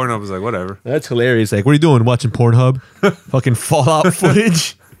Pornhub. Pornhub was like, whatever. That's hilarious. Like, what are you doing? Watching Pornhub? Fucking Fallout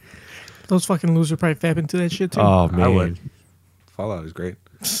footage? Those fucking losers probably fap into that shit too. Oh, I would. man. Fallout is great.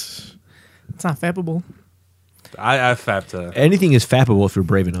 It's not fappable. I fapped to. Anything is fappable if you're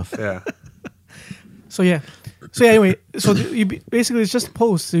brave enough. Yeah. So anyway, so basically it's just a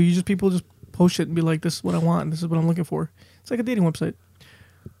post. So people just post shit and be like, this is what I want. This is what I'm looking for. It's like a dating website.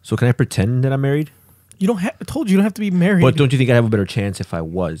 So can I pretend that I'm married? You don't have. I told you don't have to be married. But don't you think I'd have a better chance if I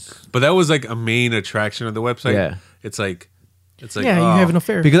was? But that was like a main attraction of the website. Yeah. It's like yeah, you have an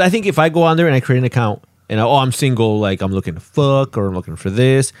affair. Because I think if I go on there and I create an account and I'm single, like I'm looking to fuck or I'm looking for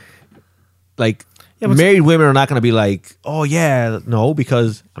this. Like Yeah, but- married women are not gonna be like, oh yeah, no,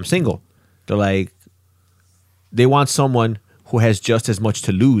 because I'm single. They're like, they want someone who has just as much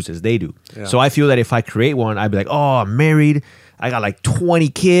to lose as they do. Yeah. So I feel that if I create one, I'd be like, oh, I'm married. I got like 20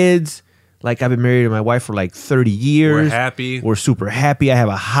 kids. Like I've been married to my wife for like 30 years. We're happy. We're super happy. I have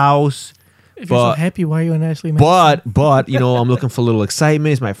a house. If you're so But happy, why are you on Ashley Madison? but you know, I'm looking for a little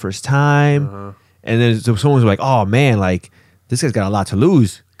excitement. It's my first time. And then so someone's like, oh man, like this guy's got a lot to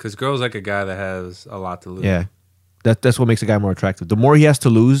lose. Because girls like a guy that has a lot to lose. Yeah. That's what makes a guy more attractive. The more he has to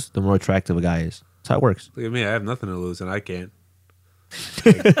lose, the more attractive a guy is. That's how it works. Look at me. I have nothing to lose, and I can't.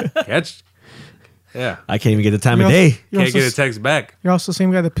 Catch. Yeah. I can't even get the time You're of also- day. You're Can't also, get a text back. you're also the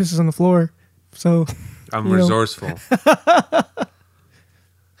same guy that pisses on the floor. So, I'm you know. resourceful.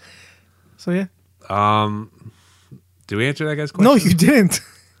 So yeah. Do we answer that guy's question? No, you didn't.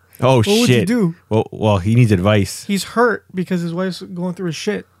 Oh What shit. would you do? Well, he needs advice. He's hurt because his wife's going through his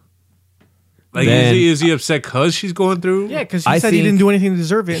shit. Like, Then- is he upset because she's going through? Yeah, because he I said he think didn't do anything to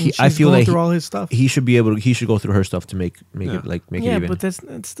deserve it. And he- she's I feel going like through he- all his stuff. He should be able to. He should go through her stuff to make Yeah. it make it Yeah, even. but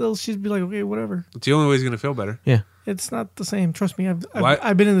it's still she'd be like, okay, whatever. It's the only way he's going to feel better. Yeah. It's not the same. Trust me. Why-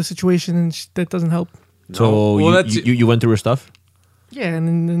 I've been in the situation and that doesn't help. So Well, that's- you went through her stuff, Yeah,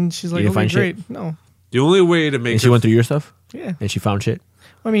 and then she's like, didn't okay, find shit? great. No. The only way to make and she her went through your stuff, Yeah. and she found shit.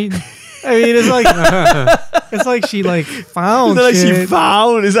 I mean, it's like it's like she like found shit.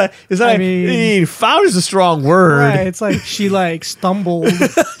 found. Is that? I mean- found is a strong word. Right, it's like she like stumbled.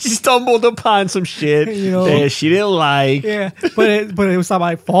 She stumbled upon some shit You know. that she didn't like. Yeah, but it was not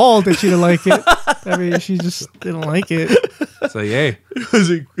my fault that she didn't like it. I mean, she just didn't like it. It's like, hey,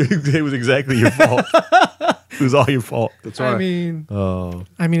 It was exactly your fault. It was all your fault. that's why. I mean, Oh,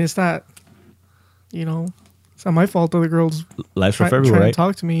 it's not. It's not my fault that the girl's life's trying rough everywhere, to right?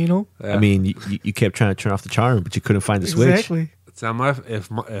 talk to me. Yeah. I mean, you kept trying to turn off the charm, but you couldn't find the switch. Exactly. It's not my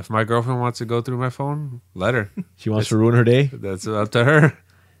if my girlfriend wants to go through my phone, let her. She wants to ruin her day. That's up to her.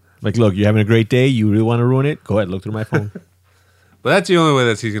 Like, look, you're having a great day. You really want to ruin it? Go ahead, look through my phone. But that's the only way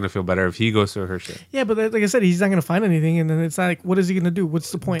that he's gonna feel better if he goes through her shit. Yeah, but like I said, he's not gonna find anything, and then it's not like, what is he gonna do?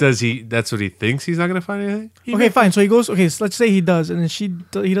 What's the point? Does he? That's what he thinks. He's not gonna find anything. Okay, fine. So he goes. Okay, so let's say he does, and then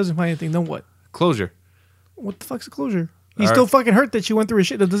he doesn't find anything. Then what? Closure. What the fuck's the closure? He's All still right. fucking hurt that she went through his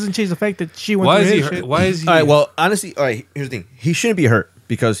shit. That doesn't change the fact that she went Why through is he? his Hurt? shit. Why is he? All right, well, honestly, all right, here's the thing. He shouldn't be hurt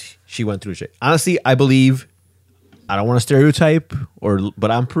because she went through shit. Honestly, I believe, I don't want to stereotype, but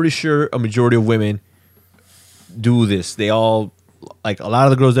I'm pretty sure a majority of women do this. They all, like a lot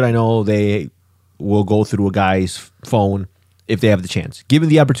of the girls that I know, they will go through a guy's phone if they have the chance. Given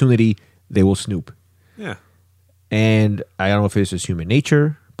the opportunity, they will snoop. Yeah. And I don't know if it's just human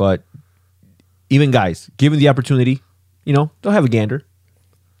nature, but even guys, given the opportunity, they'll have a gander.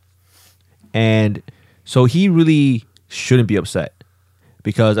 And so he really shouldn't be upset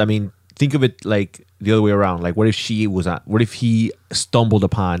because, I mean, think of it like the other way around. Like, what if he stumbled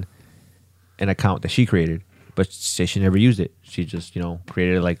upon an account that she created, but say she never used it? She just,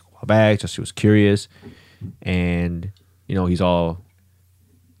 created it like a while back, just she was curious, and he's all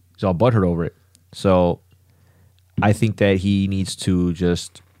butthurt over it. So I think that he needs to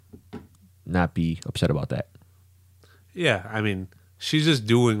just not be upset about that. Yeah. I mean, she's just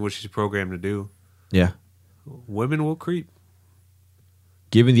doing what she's programmed to do. Yeah. Women will creep.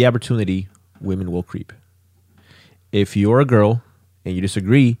 Given the opportunity, women will creep. If you're a girl and you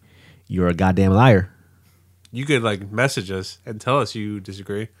disagree, you're a goddamn liar. You could like message us and tell us you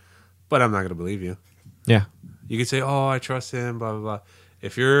disagree, but I'm not gonna believe you. Yeah. You could say, "Oh, I trust him." Blah blah blah.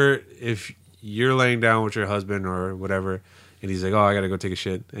 If you're laying down with your husband or whatever, and he's like, "Oh, I gotta go take a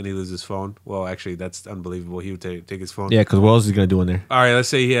shit," and he loses his phone. Well, actually, that's unbelievable. He would take his phone. Yeah, because what else is he going to do in there? All right. Let's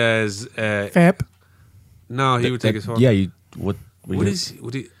say he has. Fap. No, he would take his phone. Yeah, what What is?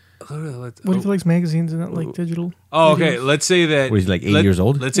 What do you? What if he likes magazines and not like digital? Oh, okay. Let's say that. What, he's like 80 years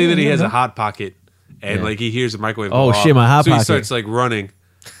old? Let's say that he Yeah, has no. a hot pocket, and Yeah. like he hears a microwave. Oh, go off. shit, my Hot so Pocket. he starts like running,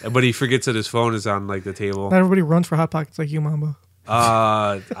 but he forgets that his phone is on like the table. Not everybody runs for hot pockets like you, Mamba.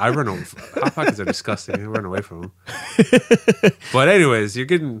 I run away. Hot pockets are disgusting. I run away from them. But anyways, you're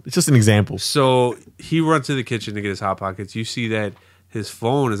getting. It's just an example. So he runs to the kitchen to get his hot pockets. You see that his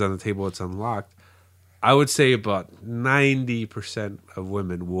phone is on the table. It's unlocked. I would say about 90% of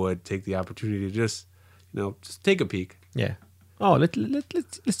women would take the opportunity to just take a peek. Yeah. Oh, let's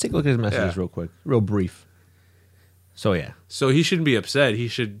take a look at his messages Yeah. real quick, real brief. So yeah, So he shouldn't be upset. He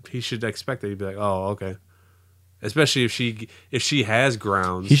should expect that. He'd be like, oh, okay. Especially if she has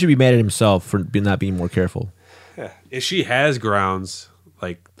grounds. he should be mad at himself for not being more careful. Yeah. If she has grounds,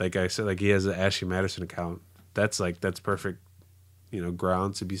 like I said, like he has an Ashley Madison account, that's perfect,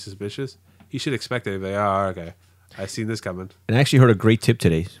 grounds to be suspicious. you should expect it. Like, oh, okay, I seen this coming. And I actually heard a great tip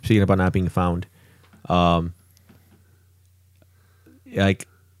today. Speaking about not being found, like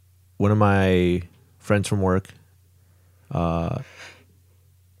one of my friends from work, one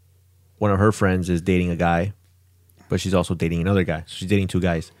of her friends is dating a guy, but she's also dating another guy. So she's dating 2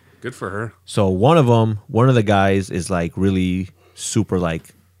 guys. Good for her. So one of the guys is like really super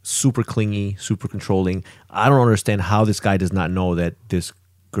clingy, super controlling. I don't understand how this guy does not know that this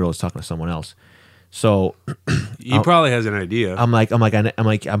girl is talking to someone else. So he probably has an idea. I'm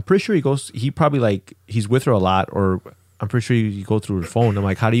pretty sure he probably like, he's with her a lot, or I'm pretty sure you go through her phone. I'm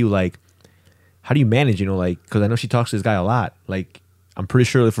like, how do you manage, like, because I know she talks to this guy a lot. Like, I'm pretty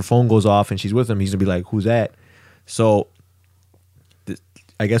sure if her phone goes off and she's with him, he's gonna be like, who's that? So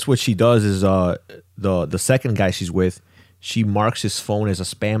I guess what she does is the second guy she's with, she marks his phone as a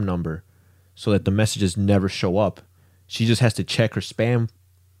spam number so that the messages never show up. She just has to check her spam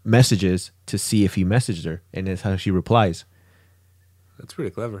messages to see if he messaged her, and that's how she replies. That's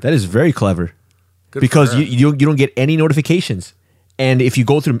pretty clever. That is very clever. Good because for her. you don't get any notifications. And if you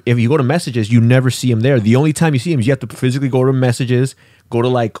go to messages, you never see him there. The only time you see him is you have to physically go to messages, go to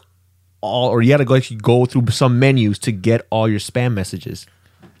like all, or you got to actually go through some menus to get all your spam messages.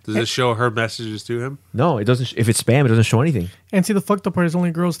 Does it show her messages to him? No, it doesn't. If it's spam, it doesn't show anything. And see, the fucked up part is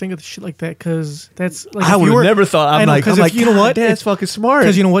only girls think of shit like that, because that's like, I would have never thought. I'm like, you know what? That's fucking smart.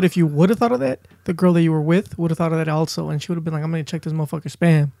 Because you know what? If you would have thought of that, the girl that you were with would have thought of that also, and she would have been like, "I'm gonna check this motherfucker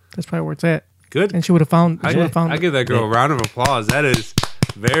spam." That's probably where it's at. Good. And she would have found. I give that girl a round of applause. That is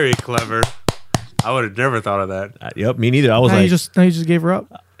very clever. I would have never thought of that. Yep, me neither. I was now like, you just gave her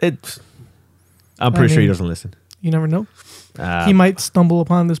up. I'm pretty sure he doesn't listen. You never know. He might stumble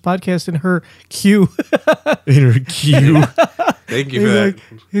upon this podcast in her queue. In her queue. Thank you for that.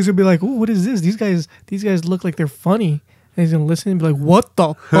 He's gonna be like, "Ooh, what is this? These guys look like they're funny." And he's gonna listen and be like, "What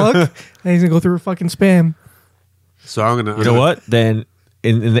the fuck?" And he's gonna go through her fucking spam. So I'm gonna. You know what? Then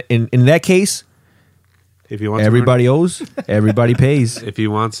in that case, if he wants, everybody owes, everybody pays. If he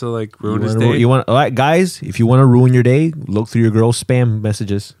wants to like ruin his day, all right, guys. If you want to ruin your day, look through your girl's spam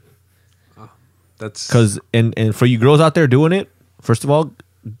messages. That's because and for you girls out there doing it, first of all,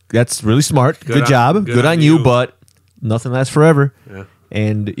 that's really smart. Good job. Good on you. But nothing lasts forever. Yeah.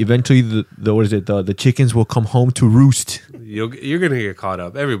 And eventually, the chickens will come home to roost. You're gonna get caught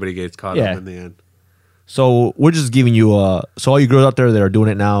up. Everybody gets caught up in the end. So we're just giving you so all you girls out there that are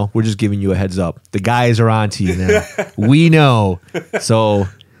doing it now, we're just giving you a heads up. The guys are on to you now. We know. So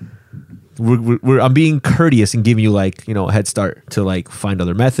I'm being courteous and giving you like, a head start to like find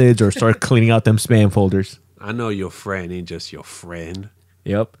other methods or start cleaning out them spam folders. I know your friend ain't just your friend.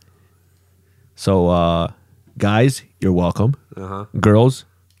 Yep. So guys, you're welcome. Girls,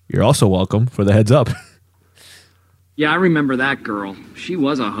 you're also welcome for the heads up. Yeah, I remember that girl. She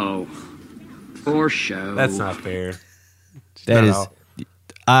was a hoe. For show. That's not fair. That is.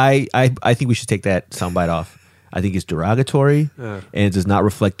 I think we should take that soundbite off. I think it's derogatory, and it does not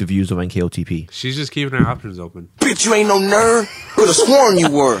reflect the views of NKOTP. She's just keeping her options open. Bitch, you ain't no nerd. Could have sworn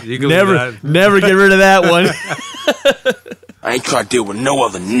you were. You never get rid of that one. I ain't trying to deal with no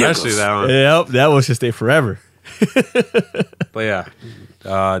other niggas. Especially that one. Yep, that one should stay forever. But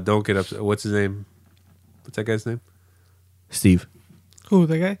yeah, don't get upset. What's his name? What's that guy's name? Steve. Who,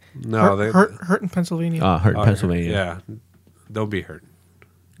 the guy? No, hurt in Pennsylvania. Hurt in Pennsylvania. Yeah, don't be hurt.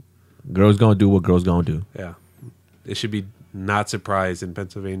 Girls gonna do what girls gonna do. Yeah, it should be not surprised in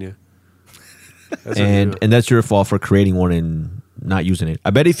Pennsylvania. And that's your fault for creating one and not using it. I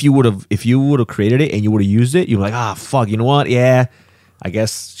bet if you would have created it and you would have used it, you'd be like, fuck, you know what? Yeah, I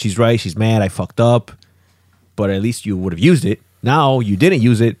guess she's right. She's mad. I fucked up. But at least you would have used it. Now you didn't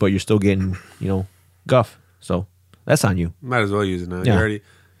use it, but you're still getting guff. So that's on you. Might as well use it now. Yeah.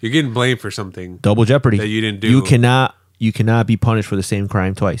 You're getting blamed for something. Double jeopardy that you didn't do. You cannot be punished for the same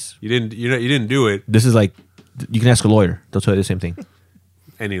crime twice. You didn't do it. This is like, you can ask a lawyer. They'll tell you the same thing.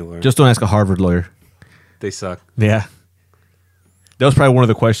 Any lawyer. Just don't ask a Harvard lawyer. They suck. Yeah. That was probably one of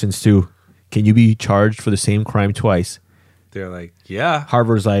the questions too. Can you be charged for the same crime twice? They're like, yeah.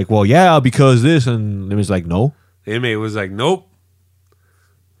 Harvard's like, well, yeah, because this, and the inmate's like, no. The inmate was like, nope.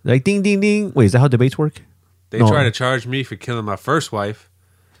 Like, ding, ding, ding. Wait, is that how debates work? They tried to charge me for killing my first wife,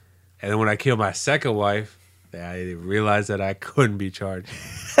 and then when I killed my second wife, I realized that I couldn't be charged.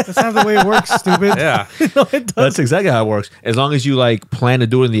 That's not the way it works, stupid. Yeah. No, it doesn't. That's exactly how it works. As long as you like plan to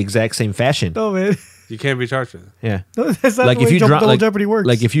do it in the exact same fashion. No, man. You can't be charged with it. Yeah. No, that's not like the way double jeopardy works.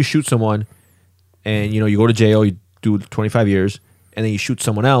 Like if you shoot someone and you go to jail, you do 25 years, and then you shoot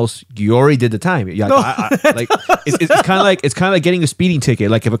someone else, you already did the time. Like it's kind of like getting a speeding ticket.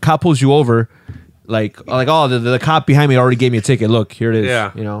 Like if a cop pulls you over Like the cop behind me already gave me a ticket. Look, here it is.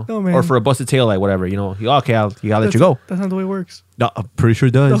 Yeah. You know, No, man. or for a busted taillight, whatever. You know, okay, I'll let you go. That's not the way it works. No, I'm pretty sure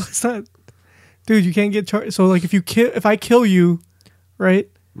it does. No, it's not. Dude, you can't get charged. So, like, if I kill you, right,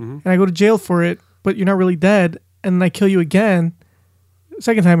 and I go to jail for it, but you're not really dead, and I kill you again,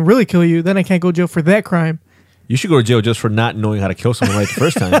 second time, really kill you, then I can't go to jail for that crime. You should go to jail just for not knowing how to kill someone right the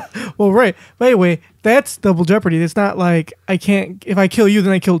first time. Well, right. But anyway, that's double jeopardy. It's not like I can't. If I kill you,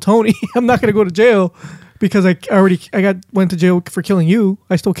 then I kill Tony. I'm not going to go to jail because I went to jail for killing you.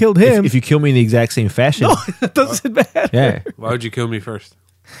 I still killed him. If you kill me in the exact same fashion, no, that doesn't matter. yeah. Why would you kill me first?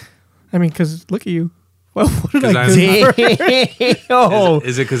 I mean, because look at you. Well, what did 'Cause I I'm- do? Oh,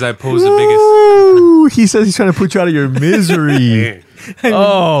 Is it because I pose the biggest? Ooh, he says he's trying to put you out of your misery. Man,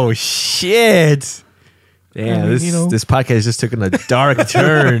 Oh shit! Damn, I mean, this podcast just took a dark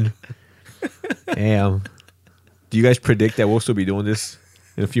turn. Damn. Do you guys predict that we'll still be doing this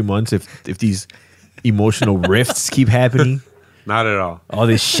in a few months if these emotional rifts keep happening? not at all. All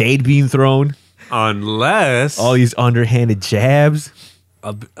this shade being thrown, Unless all these underhanded jabs.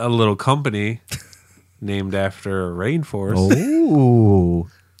 a little company named after a rainforest Oh,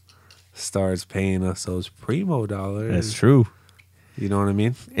 starts paying us those primo dollars. that's true. You know what I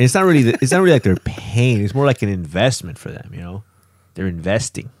mean? And it's not really like they're paying. It's more like an investment for them. You know, they're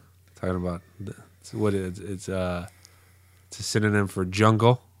investing. Talking about what it's a synonym for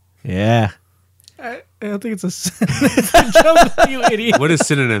jungle. Yeah. I don't think it's a synonym. You idiot. What does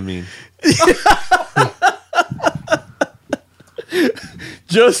synonym mean?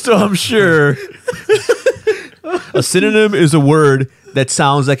 Just so I'm sure. A synonym is a word that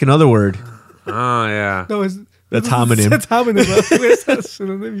sounds like another word. Oh yeah. No, That's homonym. That's homonym. It's not a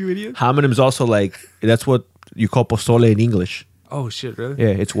synonym, you idiot. Homonym is also like, that's what you call pozole in English. Oh shit! Really? Yeah,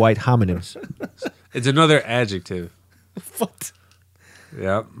 it's white homonyms. It's another adjective. What?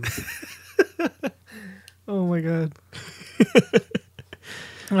 Yep. Oh my god.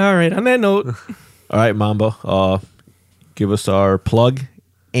 All right. On that note, All right, Mamba, give us our plug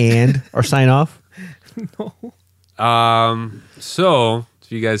and our sign off. So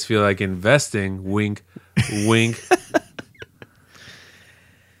if you guys feel like investing, wink, wink.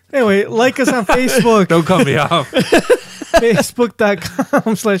 anyway, like us on Facebook. Don't cut me off.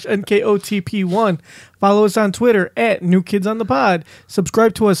 Facebook.com/NKOTP1. Follow us on Twitter at New Kids on the Pod.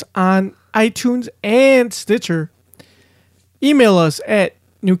 Subscribe to us on iTunes and Stitcher. Email us at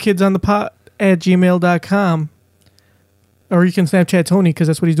newkidsonthepod@gmail.com. Or you can Snapchat Tony because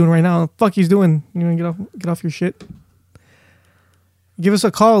that's what he's doing right now. Fuck, he's doing. You know, get off your shit. Give us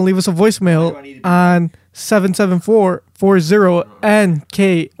a call and leave us a voicemail on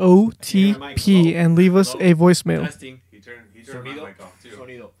 774-40-NKOTP and leave us a voicemail. He turned my mic off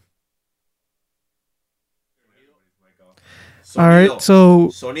too. All right, so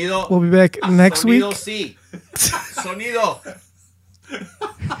we'll be back next week. Sonido.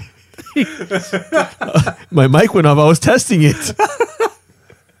 My mic went off. I was testing it.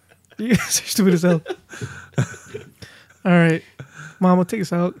 You guys are stupid as hell. All right, Mama, take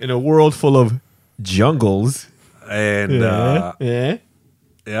us out. In a world full of jungles. And Yeah.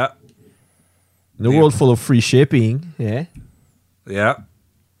 yeah, In a world full of free shipping. Yeah. yeah.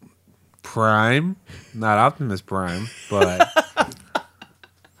 Prime, not Optimus Prime, but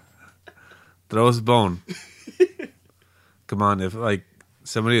throw us a bone. Come on, if like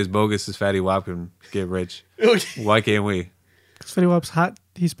somebody as bogus as Fatty Wap can get rich, why can't we? Because Fetty Wap's hot.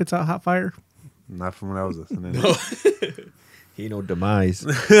 He spits out hot fire. Not from when I was listening. He no demise.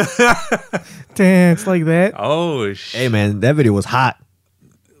 Dance like that. Oh shit! Hey man, that video was hot.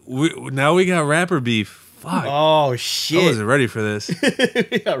 Now we got rapper beef. Fuck! Oh I shit. wasn't ready for this.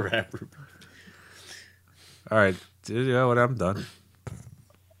 We got rapper. All right, dude, you know what? I'm done.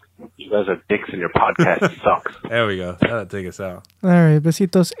 You guys are dicks and your podcast sucks. There we go. That'll take us out. All right,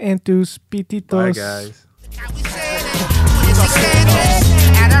 besitos and tus pititos. Bye, guys.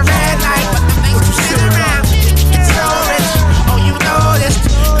 At a red light, but the things you sit around. It's so rich. Oh, you know this.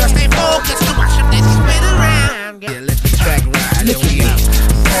 Cause they focus to watch them, they spin around.